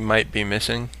that we might be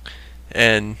missing,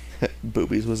 and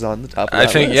boobies was on the top of I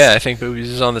that think list. I think boobies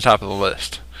is on the top of the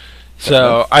list.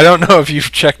 So I don't know if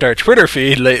you've checked our Twitter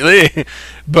feed lately,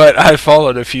 but I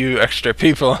followed a few extra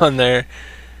people on there,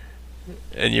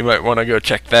 and you might want to go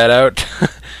check that out.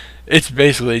 It's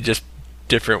basically just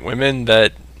different women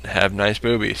that have nice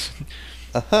boobies.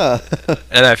 Uh-huh.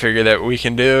 And I figure that we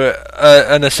can do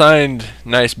an assigned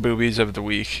nice boobies of the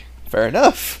week. Fair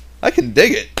enough. I can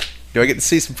dig it. Do I get to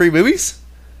see some free movies?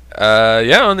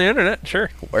 Yeah, on the internet, sure.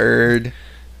 Word.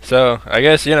 So I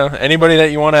guess, anybody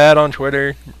that you want to add on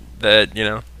Twitter that,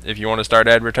 if you want to start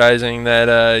advertising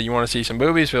that you want to see some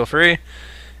boobies, feel free.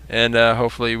 And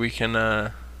hopefully we can,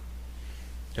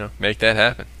 make that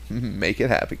happen. Make it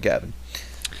happen, Gavin.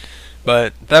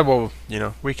 But that will,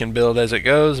 we can build as it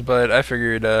goes, but I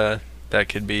figured that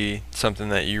could be something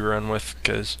that you run with,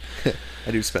 because I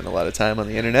do spend a lot of time on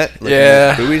the internet looking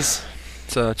Yeah. at boobies.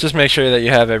 So just make sure that you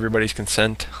have everybody's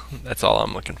consent. That's all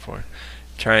I'm looking for.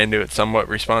 Try and do it somewhat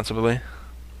responsibly.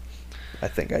 I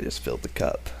think I just filled the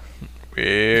cup.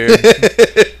 Weird.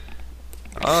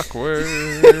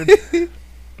 Awkward.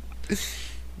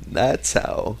 That's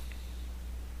how.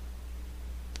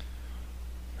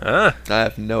 Huh? I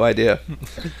have no idea.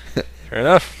 Fair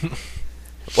enough.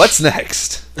 What's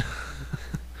next?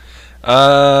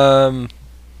 I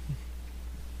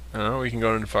don't know, we can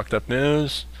go into fucked up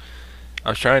news. I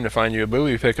was trying to find you a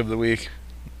booby pick of the week.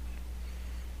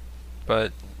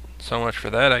 But so much for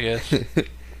that, I guess.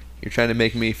 You're trying to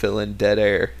make me fill in dead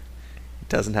air. It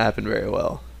doesn't happen very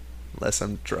well. Unless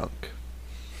I'm drunk.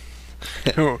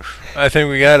 I think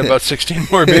we got about 16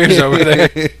 more beers over there.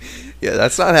 Yeah,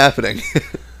 that's not happening.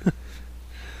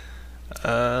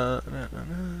 Yeah,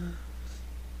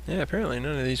 apparently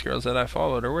none of these girls that I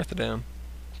followed are worth a damn.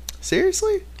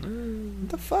 Seriously? What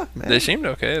the fuck, man? They seemed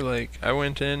okay. Like, I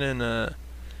went in and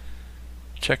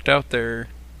checked out their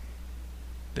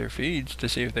feeds to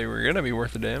see if they were gonna be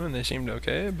worth a damn, and they seemed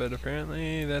okay, but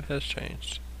apparently that has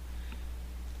changed.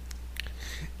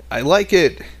 I like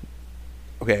it.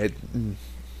 Okay,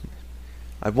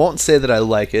 I won't say that I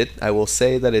like it. I will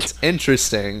say that it's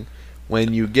interesting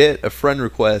when you get a friend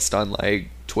request on, like,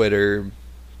 Twitter,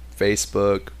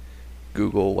 Facebook,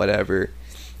 Google, whatever,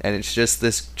 and it's just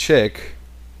this chick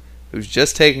who's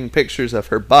just taking pictures of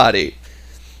her body,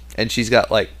 and she's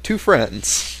got, like, 2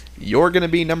 friends. You're gonna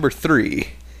be number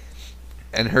 3.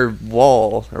 And her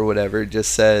wall, or whatever,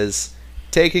 just says,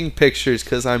 taking pictures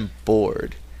because I'm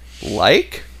bored.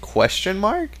 Like? Question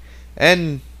mark?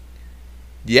 And,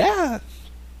 yeah,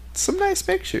 some nice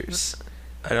pictures.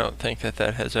 I don't think that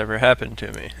has ever happened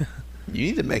to me. You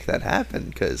need to make that happen,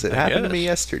 because it I happened to me guess.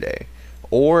 yesterday.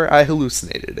 Or I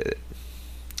hallucinated it.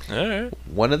 Alright.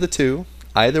 One of the two.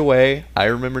 Either way, I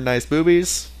remember nice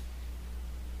boobies.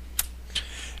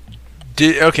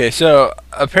 Okay, so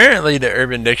apparently the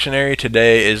Urban Dictionary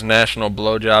today is National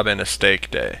Blowjob and a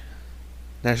Steak Day.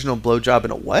 National blowjob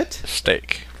and a what?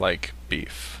 Steak, like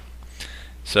beef.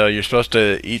 So you're supposed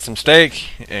to eat some steak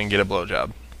and get a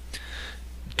blowjob.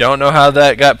 Don't know how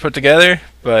that got put together,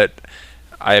 but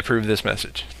I approve this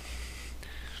message.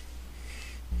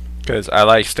 Because I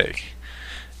like steak.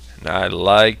 And I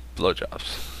like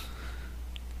blowjobs.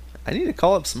 I need to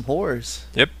call up some whores.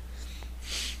 Yep.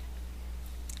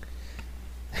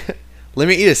 Let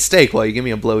me eat a steak while you give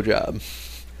me a blowjob.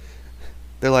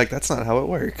 They're like, that's not how it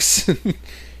works. You're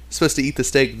supposed to eat the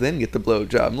steak, then get the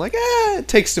blowjob. I'm like, it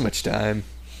takes too much time.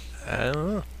 I don't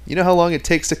know. You know how long it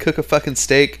takes to cook a fucking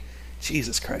steak?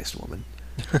 Jesus Christ, woman.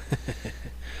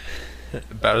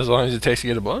 About as long as it takes to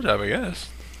get a blowjob, I guess.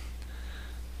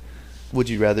 Would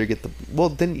you rather get the... Well,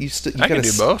 then you I can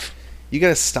do both. You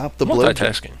gotta stop the blowjob.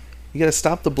 Multitasking. You gotta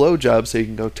stop the blowjob so you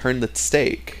can go turn the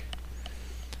steak.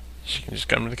 She can just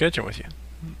come to the kitchen with you.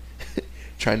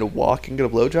 Trying to walk and get a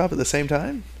blowjob at the same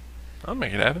time? I'll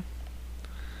make it happen.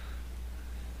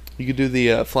 You could do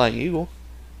the flying eagle.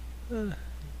 You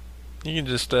can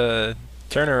just turn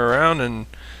her around and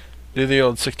do the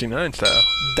old 69 style.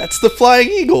 That's the flying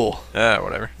eagle.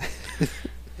 Whatever.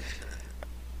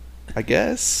 I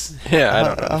guess. Yeah, I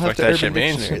don't know I'll what have the to fuck that shit Urban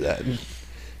means. Dictionary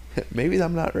that. Maybe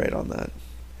I'm not right on that.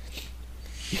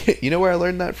 You know where I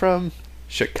learned that from?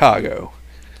 Chicago.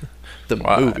 The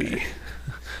Why? movie.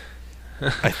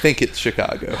 I think it's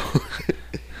Chicago.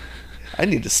 I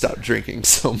need to stop drinking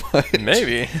so much.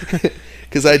 Maybe.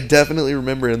 Because I definitely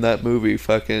remember in that movie,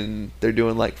 fucking, they're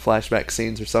doing like flashback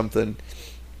scenes or something.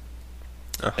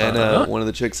 And one of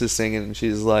the chicks is singing, and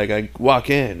she's like, I walk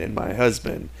in, and my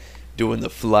husband doing the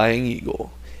flying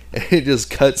eagle. And it just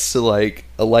cuts to like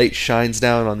a light shines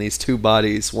down on these 2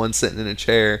 bodies, one sitting in a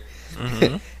chair,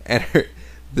 and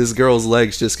this girl's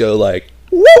legs just go like,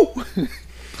 woo!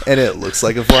 And it looks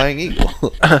like a flying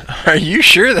eagle. Are you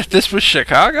sure that this was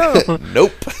Chicago?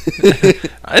 Nope.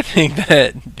 I think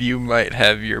that you might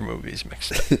have your movies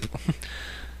mixed up.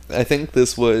 I think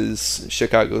this was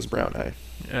Chicago's Brown Eye.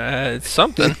 It's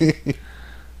something.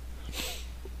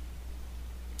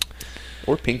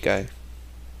 Or Pink Eye.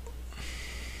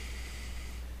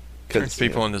 Turns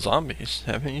people into zombies.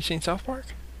 Haven't you seen South Park?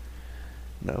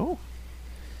 No.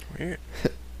 Weird.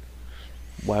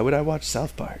 Why would I watch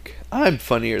South Park? I'm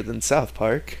funnier than South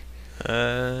Park.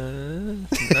 No,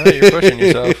 you're pushing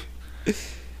yourself.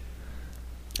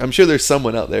 I'm sure there's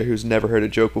someone out there who's never heard a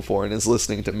joke before and is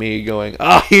listening to me going,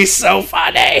 oh, he's so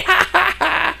funny!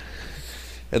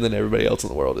 And then everybody else in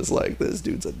the world is like, this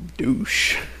dude's a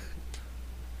douche.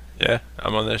 Yeah,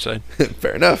 I'm on their side.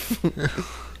 Fair enough.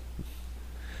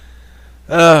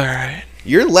 Alright.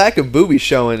 Your lack of booby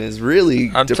showing is really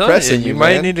I'm depressing telling you, you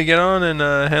man. might need to get on and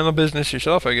handle business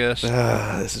yourself, I guess.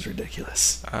 This is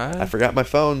ridiculous. I Alright. forgot my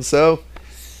phone, so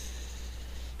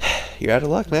You're out of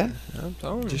luck, man. I'm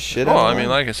telling you. Just shit Well, out I of mean,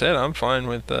 line. like I said, I'm fine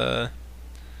with. This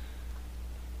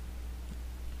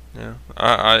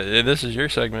is your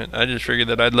segment. I just figured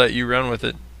that I'd let you run with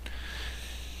it.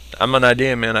 I'm an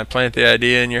idea man. I plant the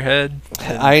idea in your head.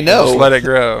 I know. Just let it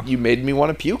grow. You made me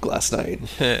want to puke last night.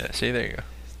 Yeah, see, there you go.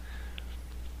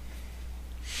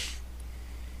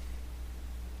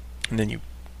 And then you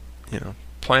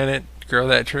plant it, grow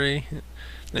that tree,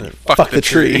 then you fuck the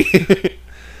tree.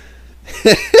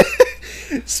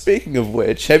 Speaking of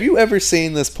which, have you ever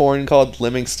seen this porn called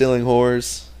Lemming Stealing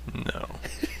Whores? No.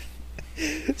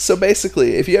 So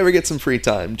basically, if you ever get some free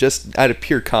time, just out of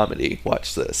pure comedy,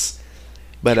 watch this.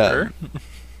 But Sure.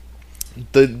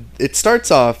 it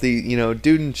starts off, dude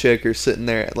and chick are sitting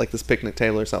there at like this picnic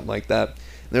table or something like that. And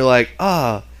they're like,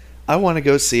 I want to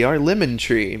go see our lemon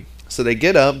tree. So they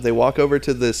get up, they walk over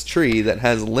to this tree that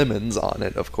has lemons on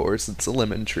it, of course. It's a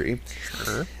lemon tree.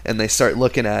 Sure. And they start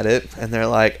looking at it, and they're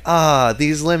like,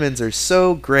 these lemons are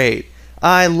so great.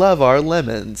 I love our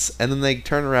lemons. And then they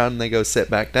turn around and they go sit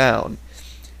back down.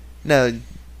 Now,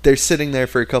 they're sitting there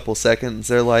for a couple seconds.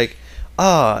 They're like,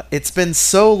 it's been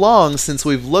so long since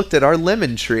we've looked at our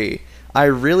lemon tree. I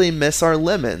really miss our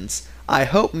lemons. I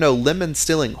hope no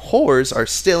lemon-stealing whores are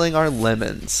stealing our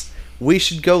lemons. We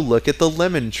should go look at the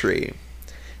lemon tree.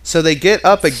 So they get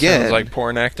up again. Sounds like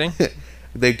porn acting.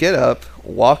 They get up,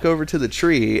 walk over to the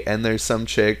tree, and there's some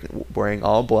chick wearing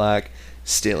all black,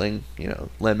 stealing,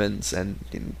 lemons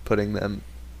and putting them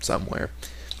somewhere.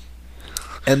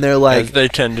 And they're like, As they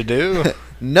tend to do.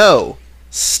 no,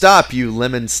 stop, you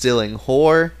lemon-stealing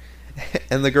whore.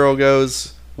 And the girl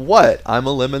goes, what? I'm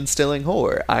a lemon-stealing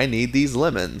whore. I need these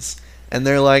lemons. And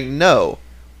they're like, no,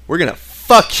 we're gonna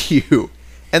fuck you.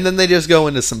 And then they just go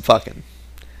into some fucking.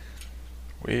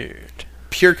 Weird.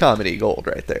 Pure comedy gold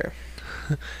right there.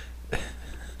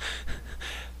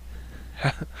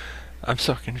 I'm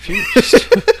so confused.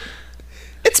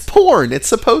 It's porn. It's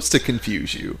supposed to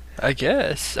confuse you. I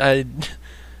guess. This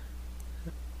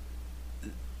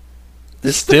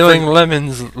is Stealing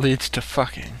lemons leads to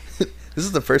fucking. This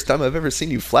is the first time I've ever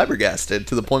seen you flabbergasted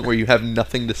to the point where you have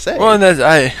nothing to say. Well, and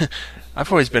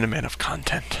I've always been a man of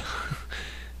content,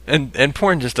 and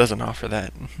porn just doesn't offer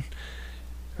that.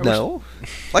 No,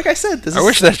 like I said, I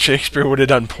wish that Shakespeare would have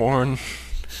done porn.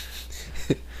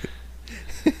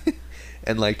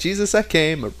 And like Jesus, I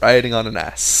came riding on an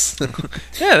ass.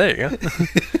 Yeah, there you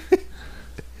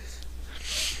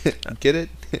go. Get it?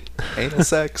 Anal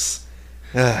sex.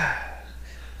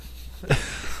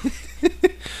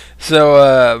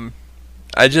 So,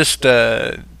 I just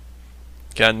got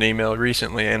an email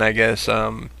recently, and I guess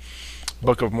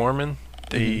Book of Mormon,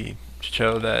 the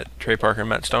show that Trey Parker and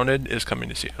Matt Stone did, is coming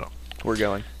to Seattle. We're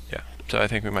going. Yeah, so I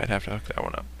think we might have to hook that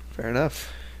one up. Fair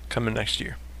enough. Coming next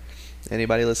year.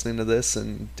 Anybody listening to this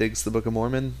and digs the Book of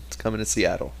Mormon, it's coming to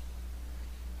Seattle.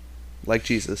 Like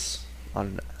Jesus on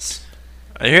an ass.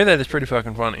 I hear that it's pretty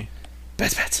fucking funny.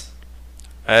 Bets.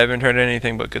 I haven't heard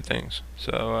anything but good things.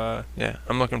 So, yeah,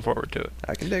 I'm looking forward to it.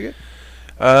 I can dig it.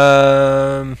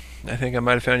 I think I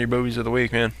might have found your boobies of the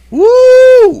week, man.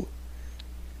 Woo!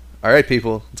 All right,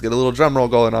 people, let's get a little drum roll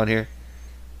going on here.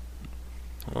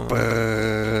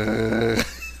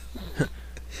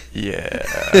 Yeah.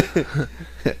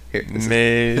 Here,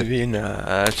 Maybe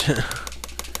not.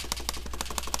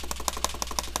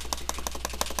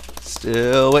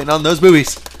 Still waiting on those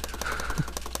boobies.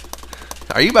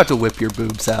 Are you about to whip your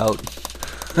boobs out?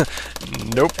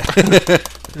 Nope.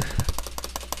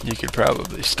 You could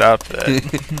probably stop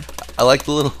that. I like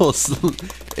the little.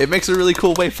 It makes a really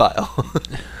cool WAV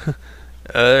file.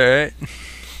 Alright.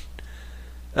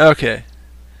 Okay.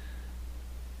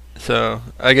 So,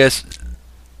 I guess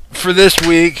for this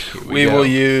week, we will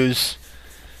use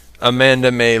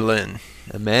Amanda May Lynn.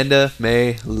 Amanda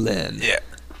May Lynn. Yeah.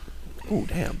 Ooh,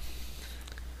 damn.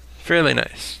 Fairly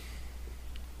nice.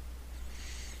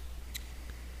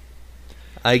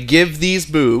 I give these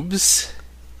boobs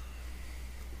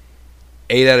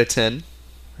 8 out of 10.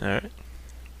 Alright.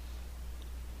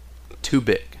 Too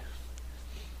big.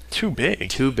 Too big.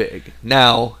 Too big.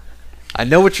 Now, I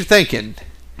know what you're thinking.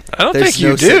 I don't think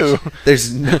you do.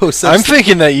 There's no such. I'm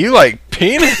thinking that you like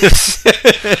penis.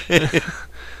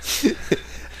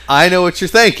 I know what you're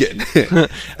thinking.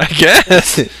 I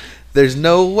guess. There's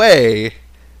no way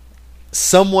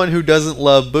someone who doesn't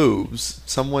love boobs,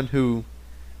 someone who.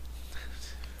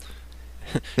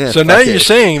 Yeah, So now fuck you're it.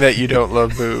 saying that you don't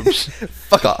love boobs.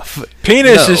 Fuck off.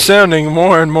 Penis No. is sounding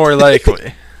more and more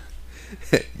likely.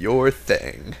 Your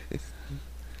thing.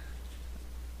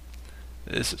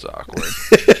 This is awkward.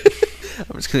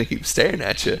 I'm just gonna keep staring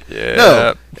at you. Yeah.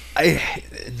 No,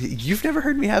 you've never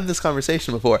heard me have this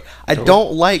conversation before. I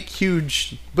don't like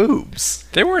huge boobs.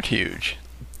 They weren't huge.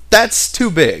 That's too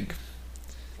big.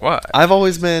 Why? I've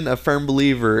always been a firm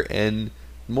believer in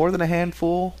more than a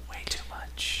handful. Way too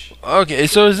much. Okay,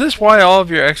 so is this why all of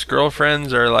your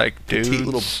ex-girlfriends are like dudes? Petite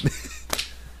little.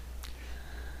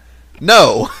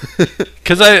 No.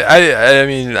 Because I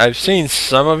mean, I've seen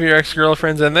some of your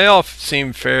ex-girlfriends, and they all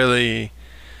seem fairly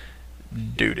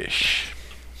dudeish.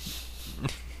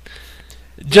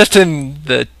 Just in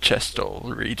the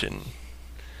chestal region.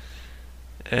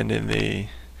 And in the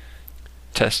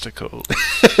testicles.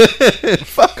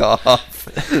 Fuck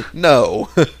off. No.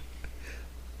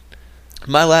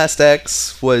 My last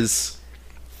ex was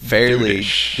fairly...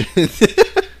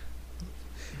 Dudeish.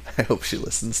 I hope she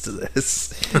listens to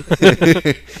this.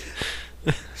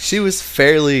 She was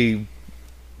fairly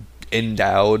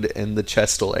endowed in the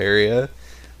chestal area.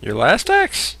 Your last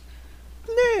ex?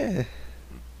 Nah.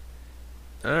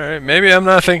 Alright, maybe I'm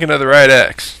not thinking of the right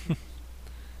ex.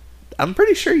 I'm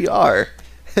pretty sure you are.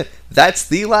 That's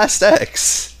the last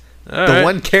ex. All the right.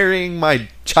 one carrying my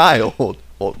child.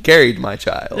 Well, carried my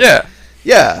child. Yeah.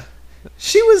 Yeah.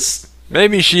 She was...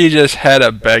 Maybe she just had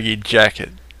a baggy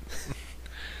jacket.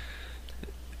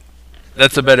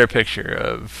 That's a better picture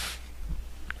of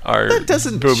our That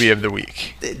doesn't booby of the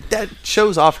week. That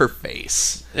shows off her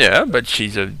face. Yeah, but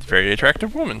she's a very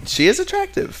attractive woman. She is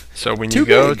attractive. So when Too you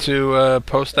go big. to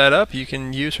post that up, you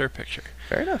can use her picture.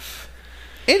 Fair enough.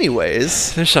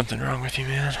 Anyways, There's something wrong with you,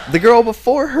 man. the girl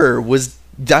before her was...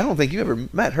 I don't think you ever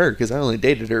met her, because I only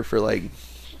dated her for like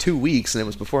 2 weeks, and it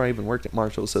was before I even worked at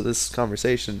Marshall, so this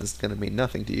conversation is going to mean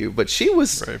nothing to you. But she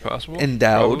was Very possible.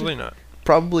 endowed. Probably not.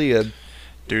 Probably a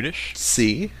Dudeish.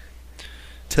 C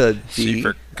to D. C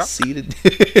for cock. C to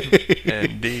D.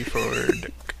 And D for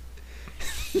dick.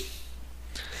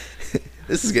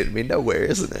 This is getting me nowhere,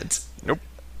 isn't it? Nope.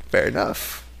 Fair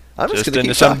enough. I'm just, Just gonna into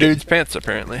keep some talking. dude's pants,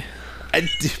 apparently.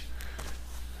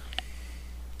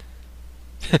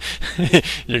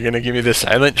 You're gonna give me the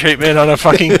silent treatment on a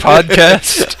fucking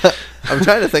podcast? I'm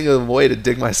trying to think of a way to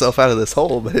dig myself out of this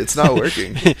hole, but it's not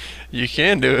working. You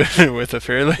can do it with a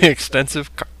fairly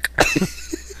extensive cock.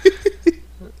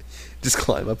 Just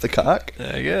climb up the cock.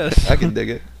 I guess. I can dig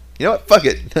it. You know what? Fuck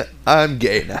it. I'm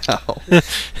gay now.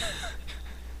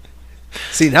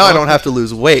 See, now I don't have to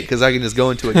lose weight because I can just go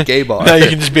into a gay bar. Now you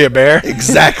can just be a bear.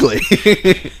 Exactly.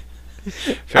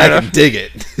 Fair I enough. can dig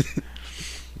it.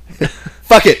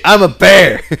 Fuck it. I'm a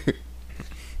bear.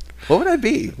 What would I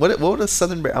be? What would a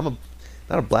southern bear? Not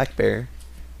a black bear.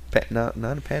 Not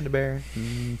a panda bear.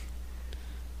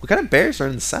 What kind of bears are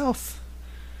in the south?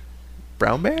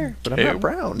 Brown bear? But I'm not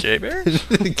brown. Gay bears?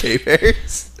 Gay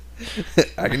bears?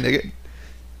 I can dig it.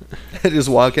 I just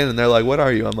walk in and they're like, "What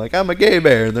are you?" I'm like, "I'm a gay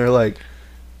bear." And they're like,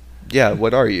 "Yeah,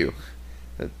 what are you?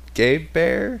 A gay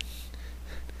bear?"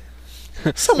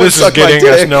 Someone This is suck my getting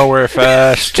us dick. nowhere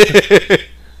fast.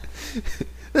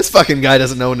 This fucking guy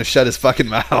doesn't know when to shut his fucking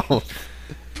mouth.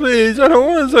 Please, I don't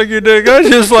want to suck your dick. I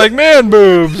just like man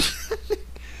boobs.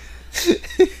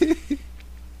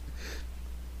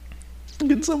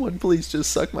 Can someone please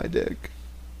just suck my dick?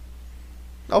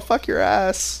 I'll fuck your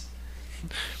ass.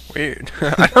 Weird.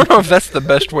 I don't know if that's the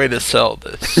best way to sell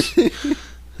this.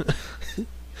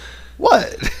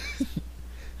 What?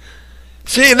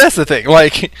 See, and that's the thing.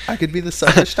 Like, I could be the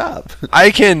selfish top.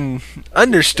 I can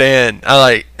understand.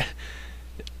 I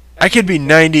could be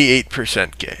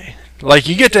 98% gay. Like,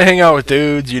 you get to hang out with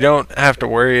dudes. You don't have to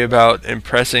worry about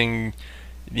impressing,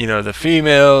 the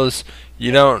females.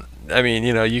 You don't. I mean,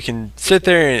 you can sit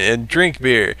there and drink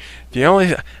beer.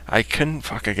 I couldn't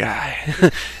fuck a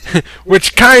guy,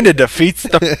 which kind of defeats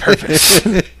the purpose.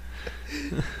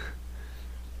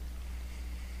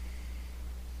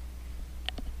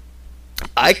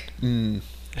 I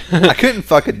couldn't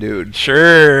fuck a dude.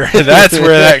 Sure, that's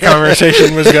where that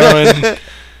conversation was going.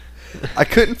 I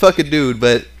couldn't fuck a dude,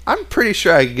 but I'm pretty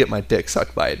sure I could get my dick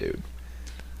sucked by a dude.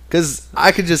 Because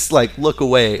I could just, look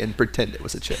away and pretend it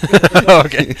was a chick.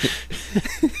 Okay.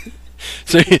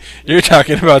 So you're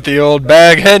talking about the old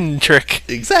bag hen trick.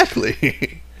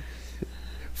 Exactly.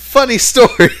 Funny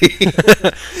story.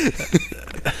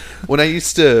 When I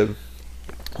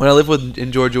lived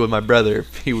in Georgia with my brother,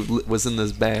 he was in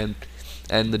this band,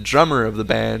 and the drummer of the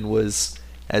band was,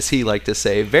 as he liked to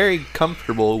say, very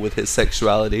comfortable with his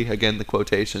sexuality. Again, the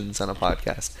quotations on a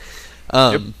podcast.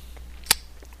 Yep.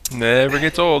 Never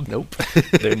gets old. Nope.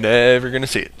 They're never going to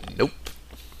see it. Nope.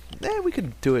 We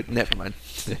could do it. Never mind.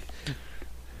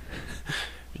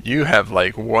 You have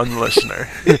one listener.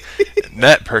 And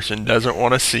that person doesn't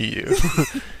want to see you.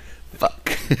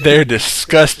 Fuck. They're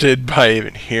disgusted by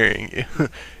even hearing you.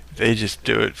 They just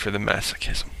do it for the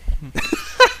masochism.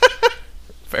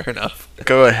 Fair enough.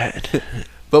 Go ahead.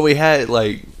 But we had,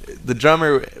 like, the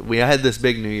drummer, we had this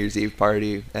big New Year's Eve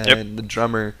party, and the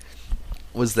drummer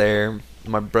was there.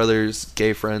 My brother's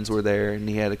gay friends were there, and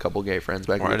he had a couple gay friends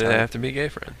back Why at the do they time. have to be gay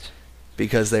friends?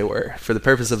 Because they were. For the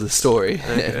purpose of the story,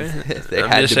 Okay. they I'm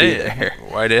had just to saying, be there.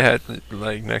 Why they had to,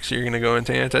 like, next year you're going to go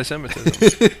into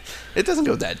anti-Semitism. It doesn't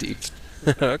go that deep.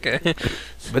 Okay.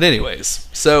 But anyways,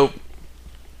 so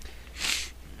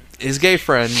his gay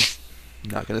friend, I'm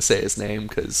not going to say his name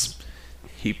because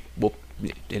he, well,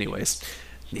 anyways,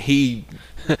 he...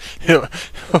 He'll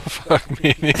fuck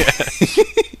me in the ass.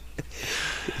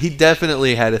 He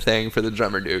definitely had a thing for the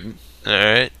drummer dude.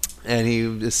 Alright. And he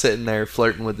was sitting there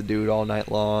flirting with the dude all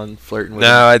night long, flirting with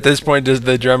Now, him. at this point, does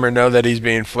the drummer know that he's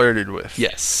being flirted with?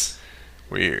 Yes.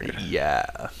 Weird.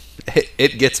 Yeah.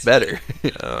 It gets better.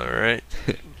 Alright.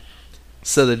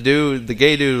 So the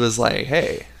gay dude was like,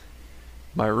 hey,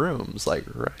 my room's like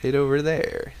right over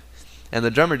there. And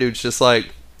the drummer dude's just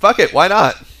like, fuck it, why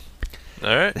not?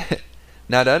 Alright.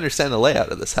 Now, to understand the layout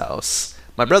of this house,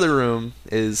 my brother's room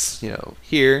is,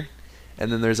 here,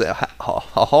 and then there's a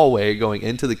hallway going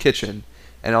into the kitchen,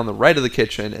 and on the right of the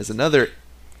kitchen is another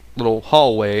little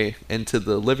hallway into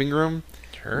the living room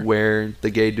Sure. where the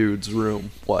gay dude's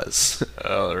room was.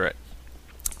 Alright.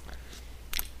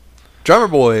 Drummer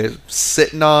boy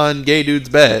sitting on gay dude's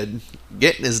bed,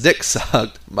 getting his dick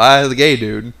sucked by the gay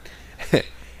dude.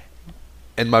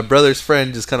 And my brother's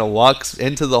friend just kind of walks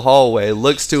into the hallway,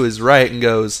 looks to his right, and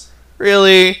goes,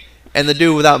 really? And the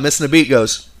dude, without missing a beat,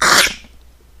 goes,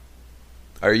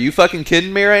 are you fucking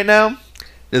kidding me right now?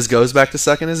 Just goes back to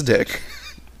sucking his dick.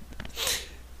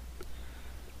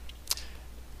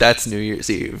 That's New Year's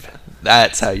Eve.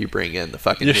 That's how you bring in the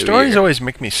fucking Your New stories Year. always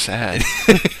make me sad.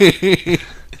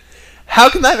 How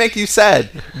can that make you sad?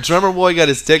 Drummer boy got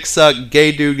his dick sucked,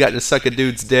 gay dude got to suck a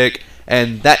dude's dick,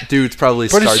 and that dude's probably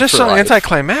But scarred it's just for so life.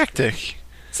 anticlimactic.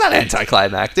 It's not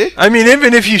anticlimactic. I mean,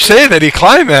 even if you say that he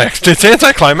climaxed, it's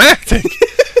anticlimactic.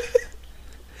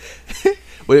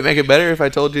 Would it make it better if I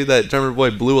told you that drummer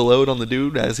boy blew a load on the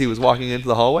dude as he was walking into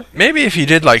the hallway? Maybe if you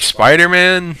did like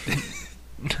Spider-Man.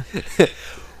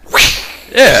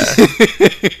 Yeah.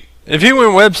 If he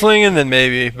went web slinging, then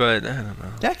maybe, but I don't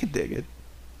know. Yeah, I could dig it.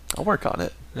 I'll work on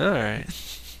it. Alright.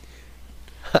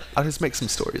 I'll just make some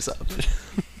stories up.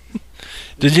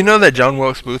 Did you know that John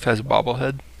Wilkes Booth has a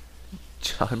bobblehead?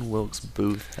 John Wilkes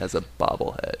Booth has a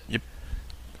bobblehead. Yep.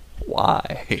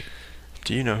 Why?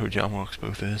 Do you know who John Wilkes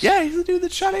Booth is? Yeah, he's the dude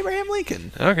that shot Abraham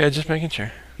Lincoln. Okay, just making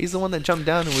sure. He's the one that jumped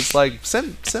down and was like,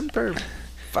 send for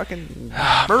fucking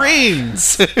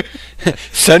Marines.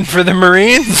 Send for the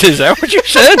Marines? Is that what you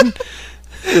said?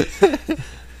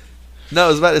 No, I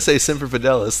was about to say Semper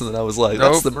Fidelis, and then I was like,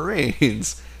 that's Nope. the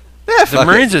Marines. Yeah, The fuck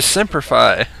Marines it. is Semper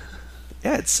Fi.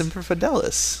 Yeah, it's Semper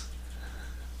Fidelis.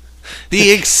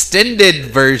 The extended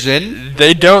version.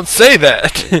 They don't say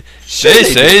that. Sure They they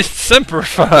say do. Semper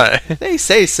Fi. They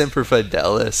say Semper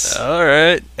Fidelis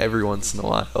Alright, every once in a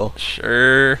while.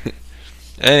 sure.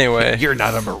 Anyway, You're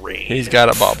not a Marine. he's got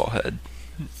a bobblehead.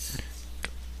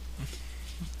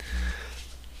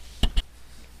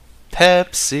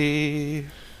 Pepsi.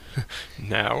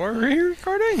 Now are we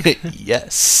recording?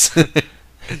 Yes.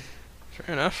 Fair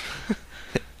enough.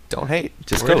 Don't hate.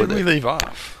 Just Where go did with we it. leave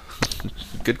off?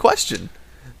 Good question.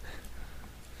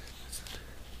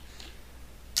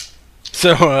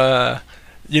 So,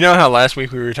 you know how last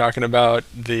week we were talking about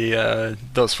the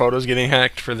those photos getting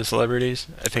hacked for the celebrities?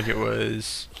 I think it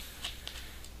was...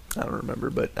 I don't remember,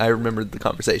 but I remembered the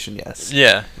conversation, yes.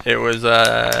 Yeah, it was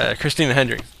Christina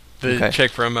Hendricks, the Okay.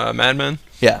 chick from Mad Men,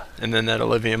 Yeah. and then that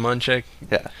Olivia Munn chick.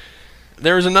 Yeah.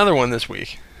 There was another one this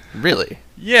week. Really?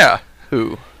 Yeah.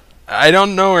 Who? I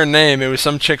don't know her name. It was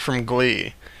some chick from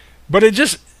Glee. But it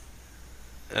just...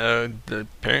 the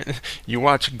parent... You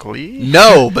watch Glee?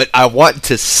 No, but I want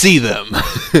to see them.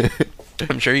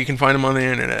 I'm sure you can find them on the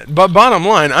internet. But bottom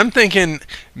line, I'm thinking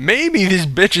maybe these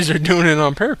bitches are doing it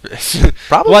on purpose.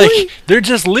 Probably. Like, they're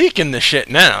just leaking the shit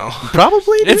now.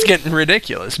 Probably. It's dude. getting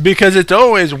ridiculous. Because it's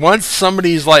always, once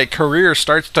somebody's, like, career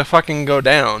starts to fucking go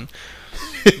down...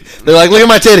 They're like, look at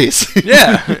my titties.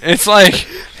 Yeah, it's like...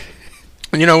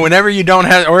 You know, whenever you don't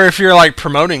have... Or if you're, like,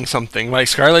 promoting something. Like,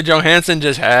 Scarlett Johansson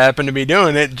just happened to be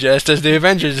doing it just as the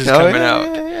Avengers is coming out.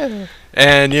 Yeah.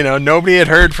 And, you know, nobody had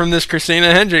heard from this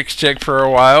Christina Hendricks chick for a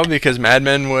while because Mad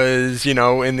Men was, you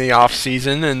know, in the off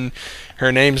season and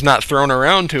her name's not thrown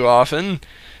around too often.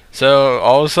 So,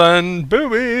 all of a sudden,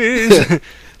 boobies.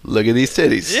 Look at these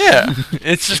titties. Yeah,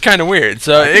 it's just kind of weird.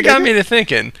 So, I can it got dig me to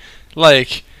thinking,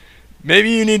 like,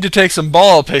 Maybe you need to take some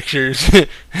ball pictures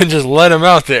and just let them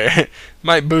out there.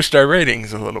 Might boost our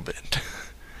ratings a little bit.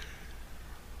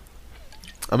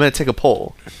 I'm gonna take a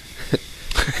poll.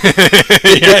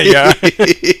 Yeah.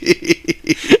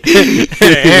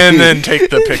 And then take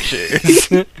the pictures.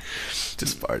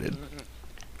 Just farted.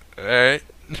 Alright.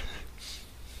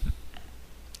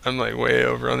 I'm like way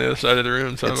over on the other side of the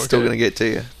room, so It's I'm okay. still gonna get to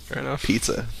you. Fair enough.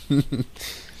 Pizza.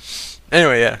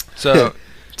 Anyway, yeah. So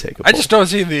Take a I poll. just don't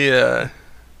see the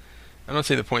I don't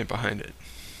see the point behind it.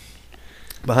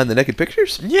 Behind the naked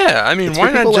pictures. Yeah, I mean, It's why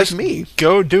for not people like just me.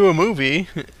 go do a movie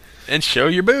and show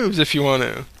your boobs if you want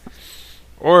to?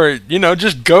 Or,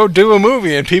 just go do a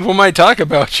movie and people might talk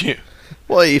about you.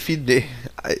 Well, if you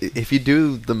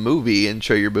do the movie and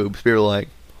show your boobs, people are like,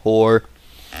 whore.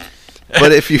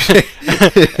 But if you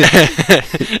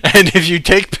And if you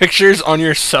take pictures on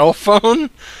your cell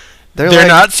phone, they're like,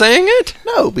 not saying it?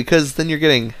 no, because then you're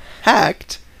getting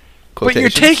hacked. But you're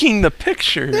Quotations. taking the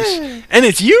pictures. Yeah. And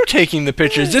it's you taking the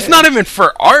pictures. It's not even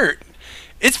for art.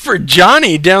 It's for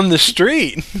Johnny down the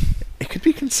street. It could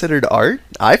be considered art.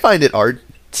 I find it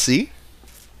artsy.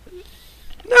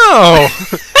 No.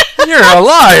 You're a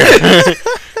liar.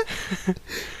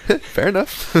 Fair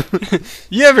enough.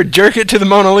 You ever jerk it to the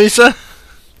Mona Lisa?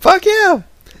 Fuck yeah.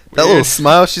 That little Weird.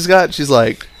 smile she's got, she's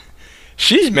like,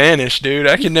 She's mannish, dude.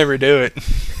 I could never do it.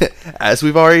 as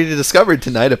we've already discovered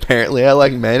tonight, apparently I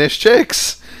like mannish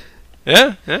chicks.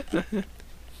 Yeah.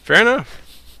 Fair enough.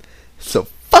 So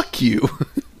fuck you.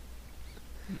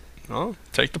 Well,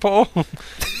 take the poll.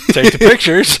 Take the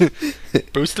pictures.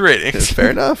 Boost the ratings.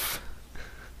 Fair enough.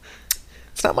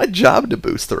 It's not my job to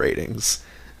boost the ratings.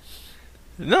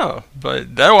 No,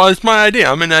 but that was my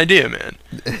idea. I'm an idea man.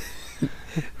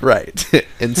 Right.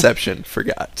 Inception.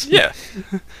 Forgot. Yeah.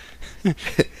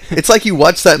 It's like you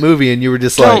watched that movie and you were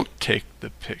just Don't like, take the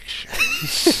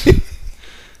pictures.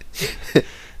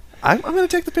 I'm going to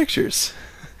take the pictures.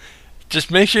 Just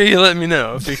make sure you let me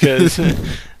know, because I'm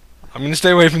going to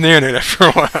stay away from the internet for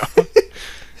a while.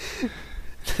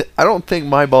 I don't think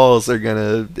my balls are going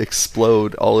to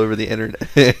explode all over the internet.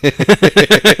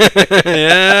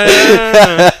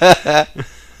 Yeah.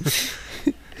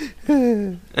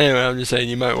 Anyway, I'm just saying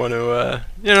you might want to,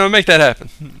 make that happen.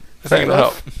 I think it'll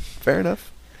help. Fair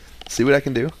enough. See what I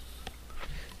can do.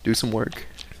 Do some work.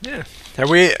 Yeah. Have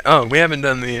we? Oh, we haven't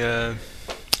done the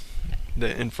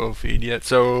info feed yet.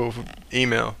 So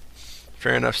email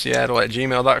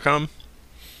fairenoughseattle@gmail.com.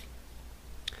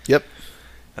 Yep.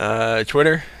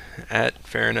 Twitter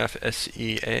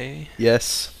 @fairenoughsea.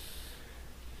 Yes.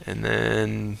 And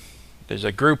then there's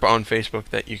a group on Facebook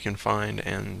that you can find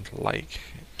and like,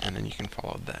 and then you can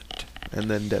follow that And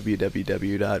then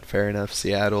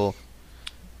www.fairenoughseattle.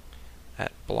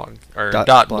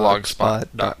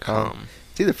 .blogspot.com.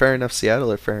 It's either Fair Enough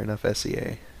Seattle or Fair Enough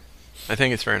SEA. I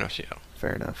think it's Fair Enough Seattle.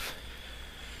 Fair enough.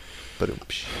 Ba-doom.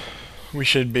 We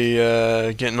should be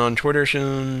getting on Twitter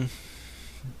soon,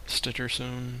 Stitcher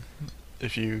soon,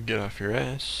 if you get off your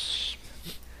ass.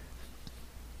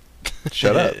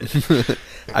 Shut up.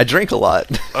 I drink a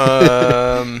lot.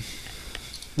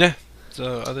 Yeah.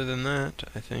 So other than that,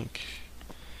 I think.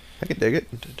 I can dig it.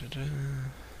 I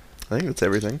think that's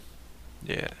everything.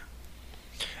 Yeah.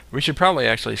 We should probably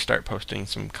actually start posting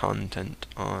some content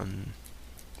on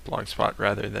Blogspot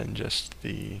rather than just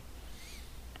the.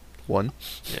 One.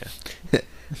 Yeah.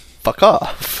 Fuck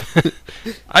off.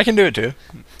 I can do it too.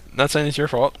 Not saying it's your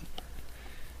fault.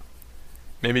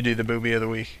 Maybe do the booby of the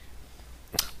week.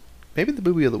 Maybe the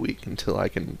booby of the week until I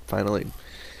can finally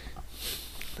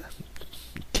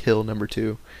kill number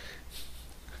 2.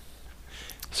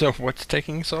 So what's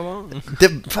taking so long?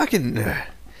 The fucking.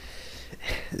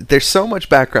 There's so much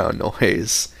background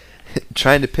noise.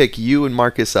 Trying to pick you and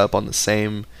Marcus up on the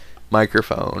same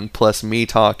microphone, plus me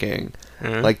talking.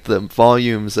 Yeah. Like the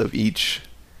volumes of each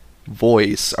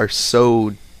voice are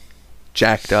so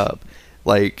jacked up.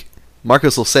 Like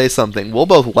Marcus will say something, we'll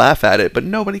both laugh at it, but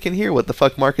nobody can hear what the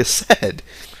fuck Marcus said.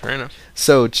 Fair enough.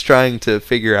 So it's trying to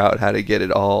figure out how to get it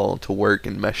all to work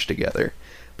and mesh together.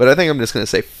 But I think I'm just going to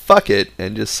say fuck it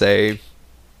and just say,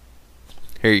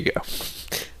 here you go.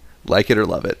 Like it or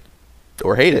love it.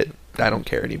 Or hate it. I don't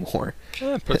care anymore.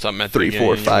 Put something at the 3, beginning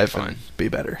 4, and 5 you'll be and fine. be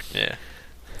better. Yeah.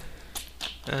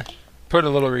 Put a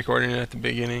little recording at the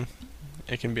beginning.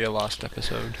 It can be a lost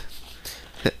episode.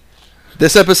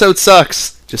 This episode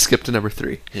sucks. Just skip to number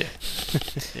 3. Yeah.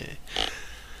 Yeah.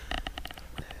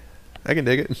 I can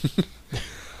dig it. You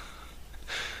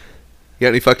got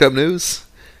any fucked up news?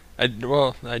 I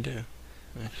do.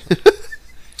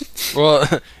 Well,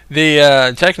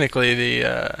 technically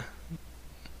the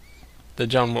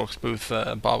John Wilkes Booth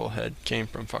bobblehead came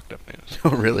from Fucked Up News.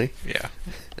 Oh, really? Yeah.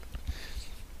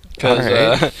 Because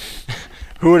Alright.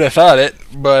 who would have thought it?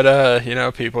 But,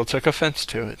 people took offense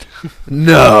to it.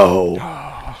 No.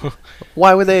 Oh.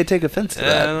 Why would they take offense to I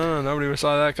that? don't know. Nobody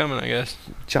saw that coming, I guess.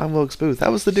 John Wilkes Booth.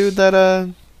 That was the dude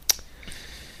that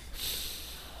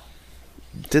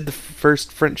did the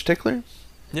first French tickler.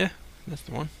 Yeah, that's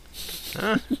the one.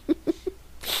 But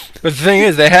the thing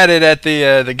is, they had it at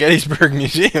the Gettysburg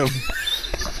Museum.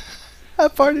 I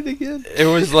farted again. It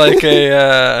was like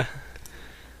it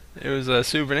was a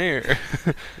souvenir.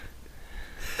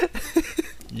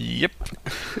 Yep.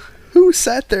 Who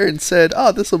sat there and said,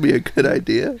 "Oh, this will be a good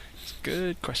idea"? It's a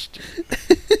good question.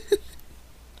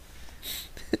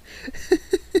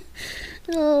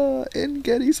 Oh, in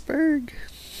Gettysburg.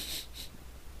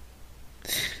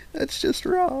 That's just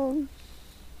wrong.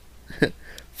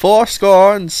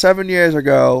 7 years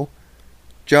ago,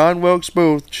 John Wilkes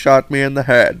Booth shot me in the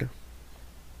head.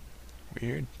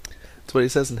 Weird. That's what he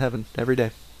says in heaven every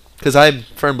day. Because I'm a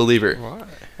firm believer. Why?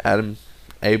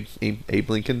 Abe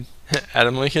Lincoln.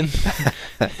 Adam Lincoln.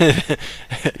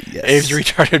 Yes. Abe's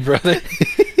retarded brother.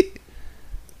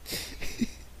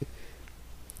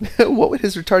 What would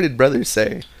his retarded brother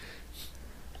say?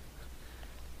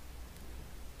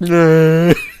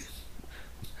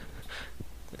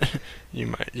 You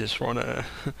might just want to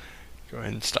go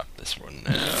ahead and stop this one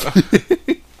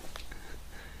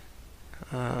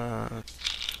now.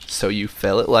 So you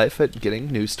fail at life at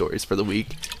getting news stories for the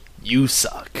week. You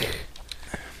suck.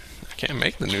 I can't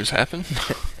make the news happen.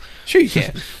 Sure you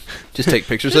can. Just take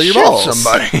pictures of Just your shoot balls.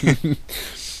 somebody.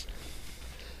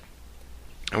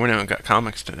 And we haven't got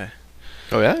comics today.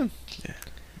 Oh yeah? Yeah.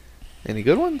 Any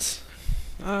good ones?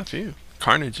 A few.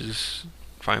 Carnage is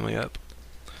finally up.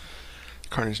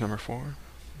 Carnage number 4.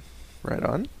 Right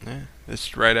on. Yeah,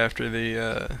 it's right after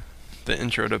the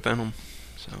intro to Venom,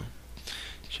 so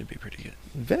should be pretty good.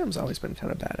 Venom's always been kind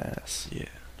of badass. Yeah,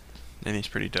 and he's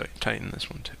pretty tight in this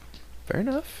one too. Fair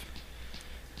enough.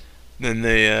 Then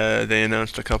they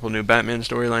announced a couple new Batman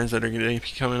storylines that are going to be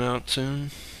coming out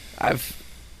soon.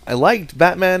 I liked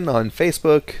Batman on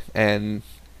Facebook, and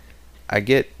I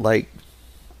get like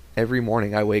every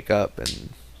morning I wake up and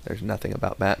there's nothing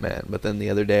about Batman. But then the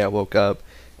other day I woke up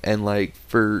and like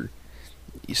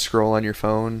you scroll on your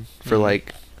phone for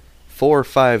like 4 or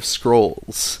 5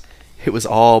 scrolls, it was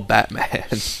all Batman.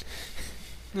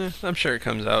 Yeah, I'm sure it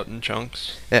comes out in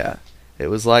chunks. Yeah, it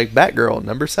was like Batgirl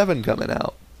number 7 coming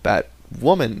out,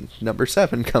 Batwoman number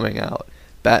 7 coming out,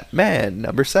 Batman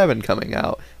number 7 coming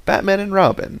out, Batman and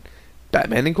Robin,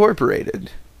 Batman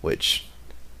Incorporated, which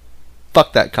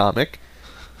fuck that comic.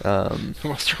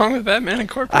 What's wrong with Batman I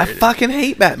Incorporated? fucking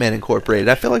hate Batman Incorporated.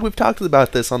 I feel like we've talked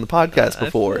about this on the podcast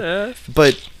before.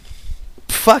 But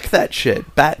fuck that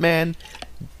shit. Batman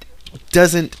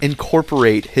doesn't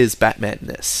incorporate his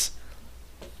Batmanness.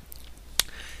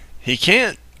 He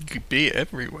can't be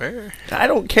everywhere. I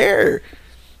don't care.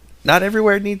 Not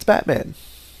everywhere needs Batman.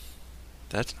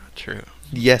 That's not true.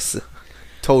 Yes,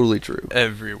 totally true.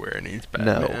 Everywhere needs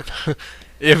Batman. No.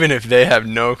 Even if they have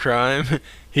no crime,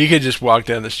 he could just walk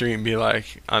down the street and be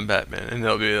like, "I'm Batman," and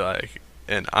they'll be like,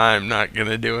 "And I'm not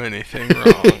gonna do anything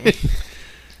wrong,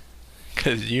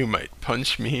 because you might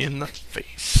punch me in the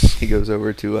face." He goes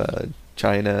over to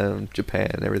China and Japan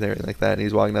and everything like that, and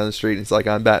he's walking down the street and he's like,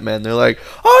 "I'm Batman." And they're like,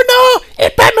 "Oh no,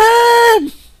 it's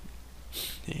Batman!"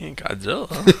 He ain't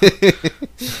Godzilla.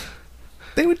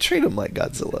 They would treat him like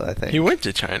Godzilla, I think. He went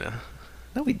to China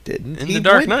No, he didn't. in He the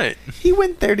Dark went- Knight. He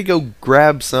went there to go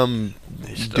grab some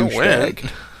He still douchebag. went.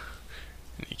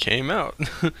 And he came out.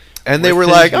 And they with were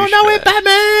his like, "Oh no, douchebag. it's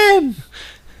Batman!"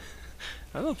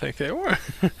 I don't think they were.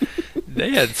 They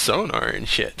had sonar and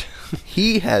shit.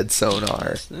 He had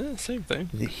sonar. Same thing.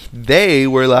 They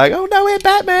were like, "Oh no, it's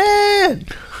Batman!"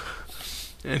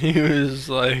 And he was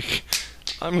like,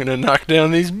 "I'm gonna knock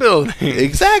down these buildings."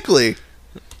 Exactly.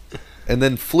 And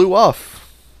then flew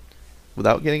off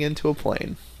without getting into a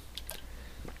plane.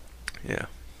 Yeah,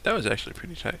 that was actually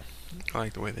pretty tight. I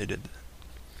like the way they did that.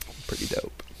 Pretty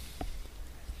dope.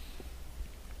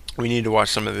 We need to watch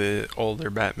some of the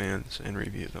older Batmans and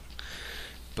review them,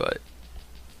 but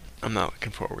I'm not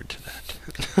looking forward to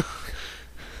that.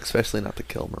 Especially not the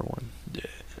Kilmer one. Yeah,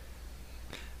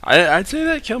 I'd say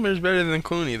that Kilmer's better than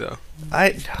Clooney though.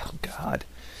 Oh God.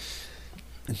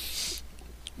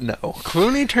 No.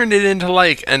 Clooney turned it into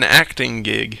like an acting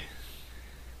gig.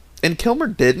 And Kilmer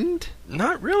didn't?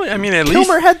 Not really. I mean, at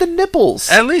Kilmer had the nipples.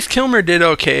 least Kilmer did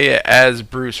okay as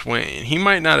Bruce Wayne. He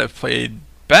might not have played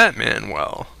Batman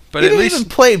well, but he at didn't least even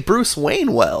play Bruce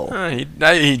Wayne well.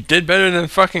 he did better than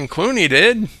fucking Clooney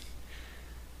did.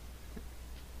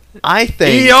 I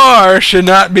think ER should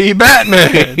not be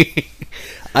Batman.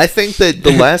 I think that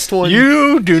the last one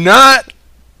You do not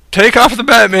take off the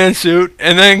Batman suit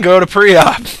and then go to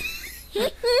pre-op.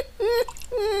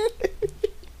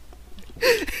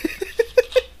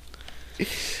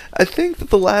 I think that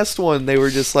the last one, they were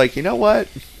just like, you know what?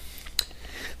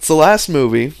 It's the last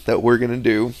movie that we're gonna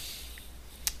do.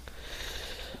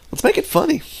 Let's make it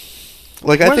funny.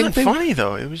 Like, It I wasn't think funny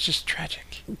though. It was just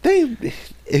tragic.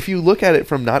 if you look at it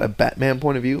from not a Batman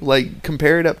point of view, like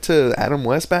compare it up to Adam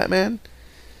West Batman,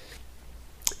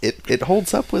 it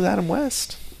holds up with Adam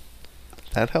West.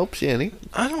 That helps you any.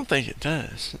 I don't think it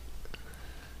does.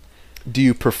 Do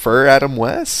you prefer Adam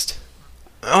West?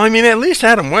 I mean, at least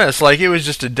Adam West, like, it was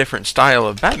just a different style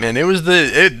of Batman. It was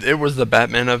the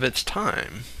Batman of its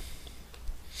time.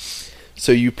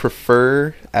 So you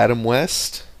prefer Adam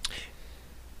West?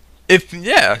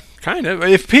 Yeah, kind of.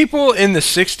 If people in the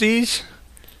 60s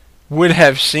would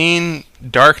have seen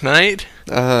Dark Knight,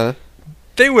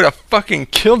 they would have fucking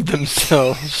killed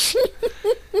themselves.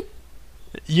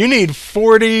 You need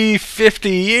 40, 50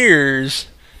 years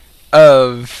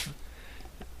of...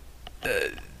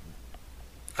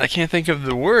 I can't think of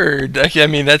the word. I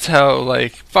mean, that's how,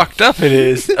 like, fucked up it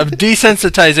is. Of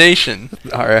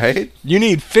desensitization. Alright. You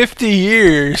need 50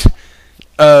 years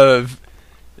of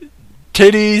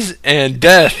titties and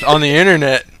death on the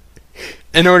internet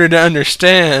in order to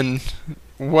understand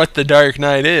what the Dark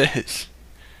Knight is.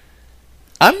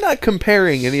 I'm not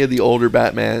comparing any of the older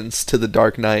Batmans to the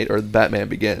Dark Knight or the Batman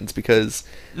Begins, because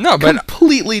No, but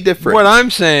completely different. what I'm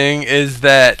saying is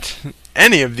that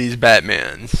any of these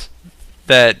Batmans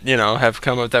that, you know, have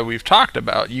come up that we've talked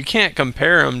about, you can't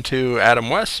compare them to Adam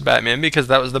West's Batman because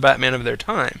that was the Batman of their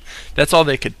time. That's all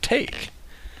they could take.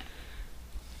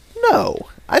 No.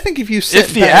 I think if you sit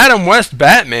If the Adam West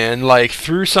Batman, like,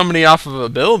 threw somebody off of a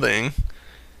building,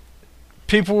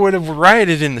 people would have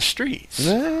rioted in the streets.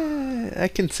 I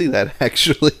can see that,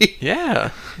 actually.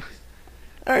 Yeah.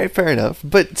 Alright, fair enough.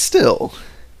 But still,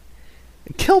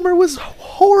 Kilmer was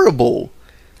horrible.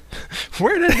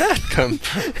 Where did that come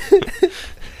from?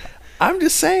 I'm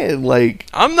just saying, like...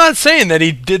 I'm not saying that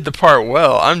he did the part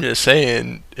well. I'm just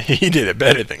saying he did it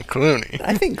better than Clooney.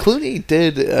 I think Clooney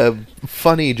did a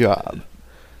funny job.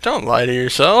 Don't lie to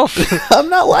yourself. I'm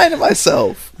not lying to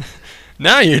myself.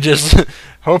 Now you're just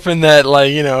hoping that,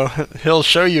 like, you know, he'll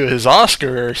show you his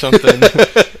Oscar or something.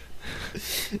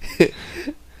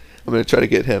 I'm going to try to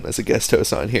get him as a guest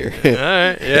host on here.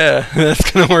 Alright, yeah.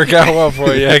 That's going to work out well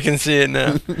for you. I can see it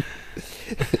now.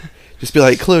 Just be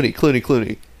like,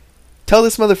 Clooney. Tell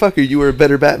this motherfucker you were a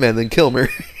better Batman than Kilmer.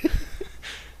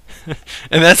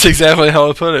 And that's exactly how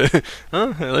I put it.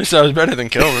 Huh? At least I was better than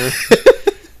Kilmer.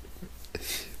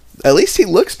 At least he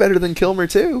looks better than Kilmer,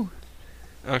 too.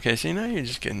 Okay, see, now you're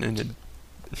just getting into...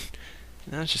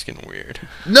 Now it's just getting weird.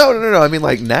 No. I mean,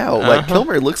 like, now. Like,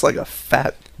 Kilmer looks like a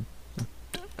fat,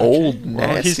 old, nasty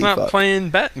Well, he's not fuck. playing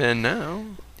Batman now.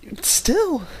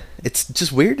 Still, it's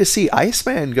just weird to see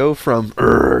Iceman go from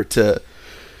to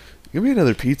give me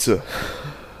another pizza.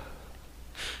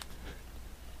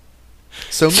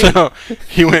 So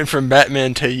he went from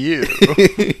Batman to you.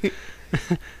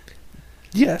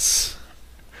 Yes.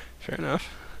 Fair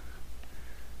enough.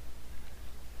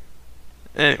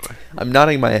 Anyway, I'm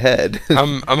nodding my head.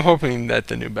 I'm hoping that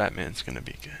the new Batman's gonna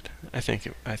be good. I think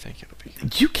it'll be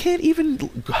good. You can't even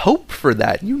hope for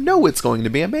that. You know it's going to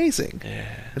be amazing. Yeah,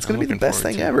 It's going to be the looking best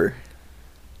forward thing to it. ever.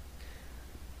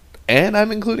 And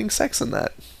I'm including sex in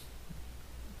that.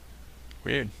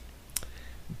 Weird.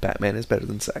 Batman is better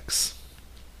than sex.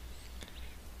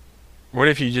 What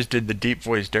if you just did the deep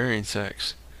voice during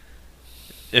sex?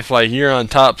 If, like, you're on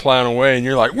top plowing away and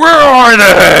you're like, "Where are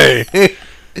they?"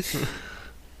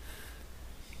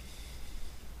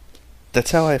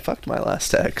 That's how I fucked my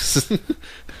last ex.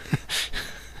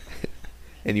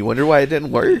 And you wonder why it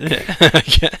didn't work? Yeah, I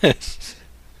guess.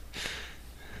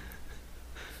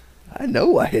 I know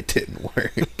why it didn't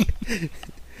work.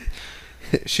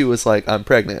 She was like, "I'm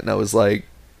pregnant," and I was like,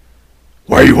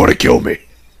 "Why do you want to kill me?"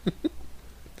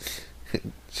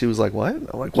 She was like, "What?" I'm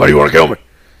like, "Why do you want to kill me?"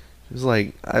 She was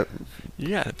like, You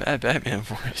got a bad Batman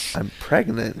voice. "I'm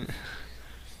pregnant."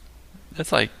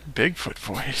 That's like Bigfoot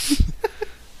voice.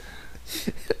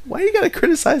 Why you gotta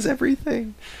criticize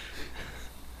everything?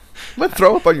 I'm gonna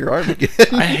throw up on your arm again.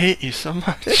 I hate you so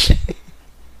much.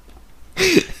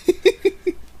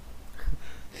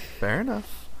 Fair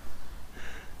enough.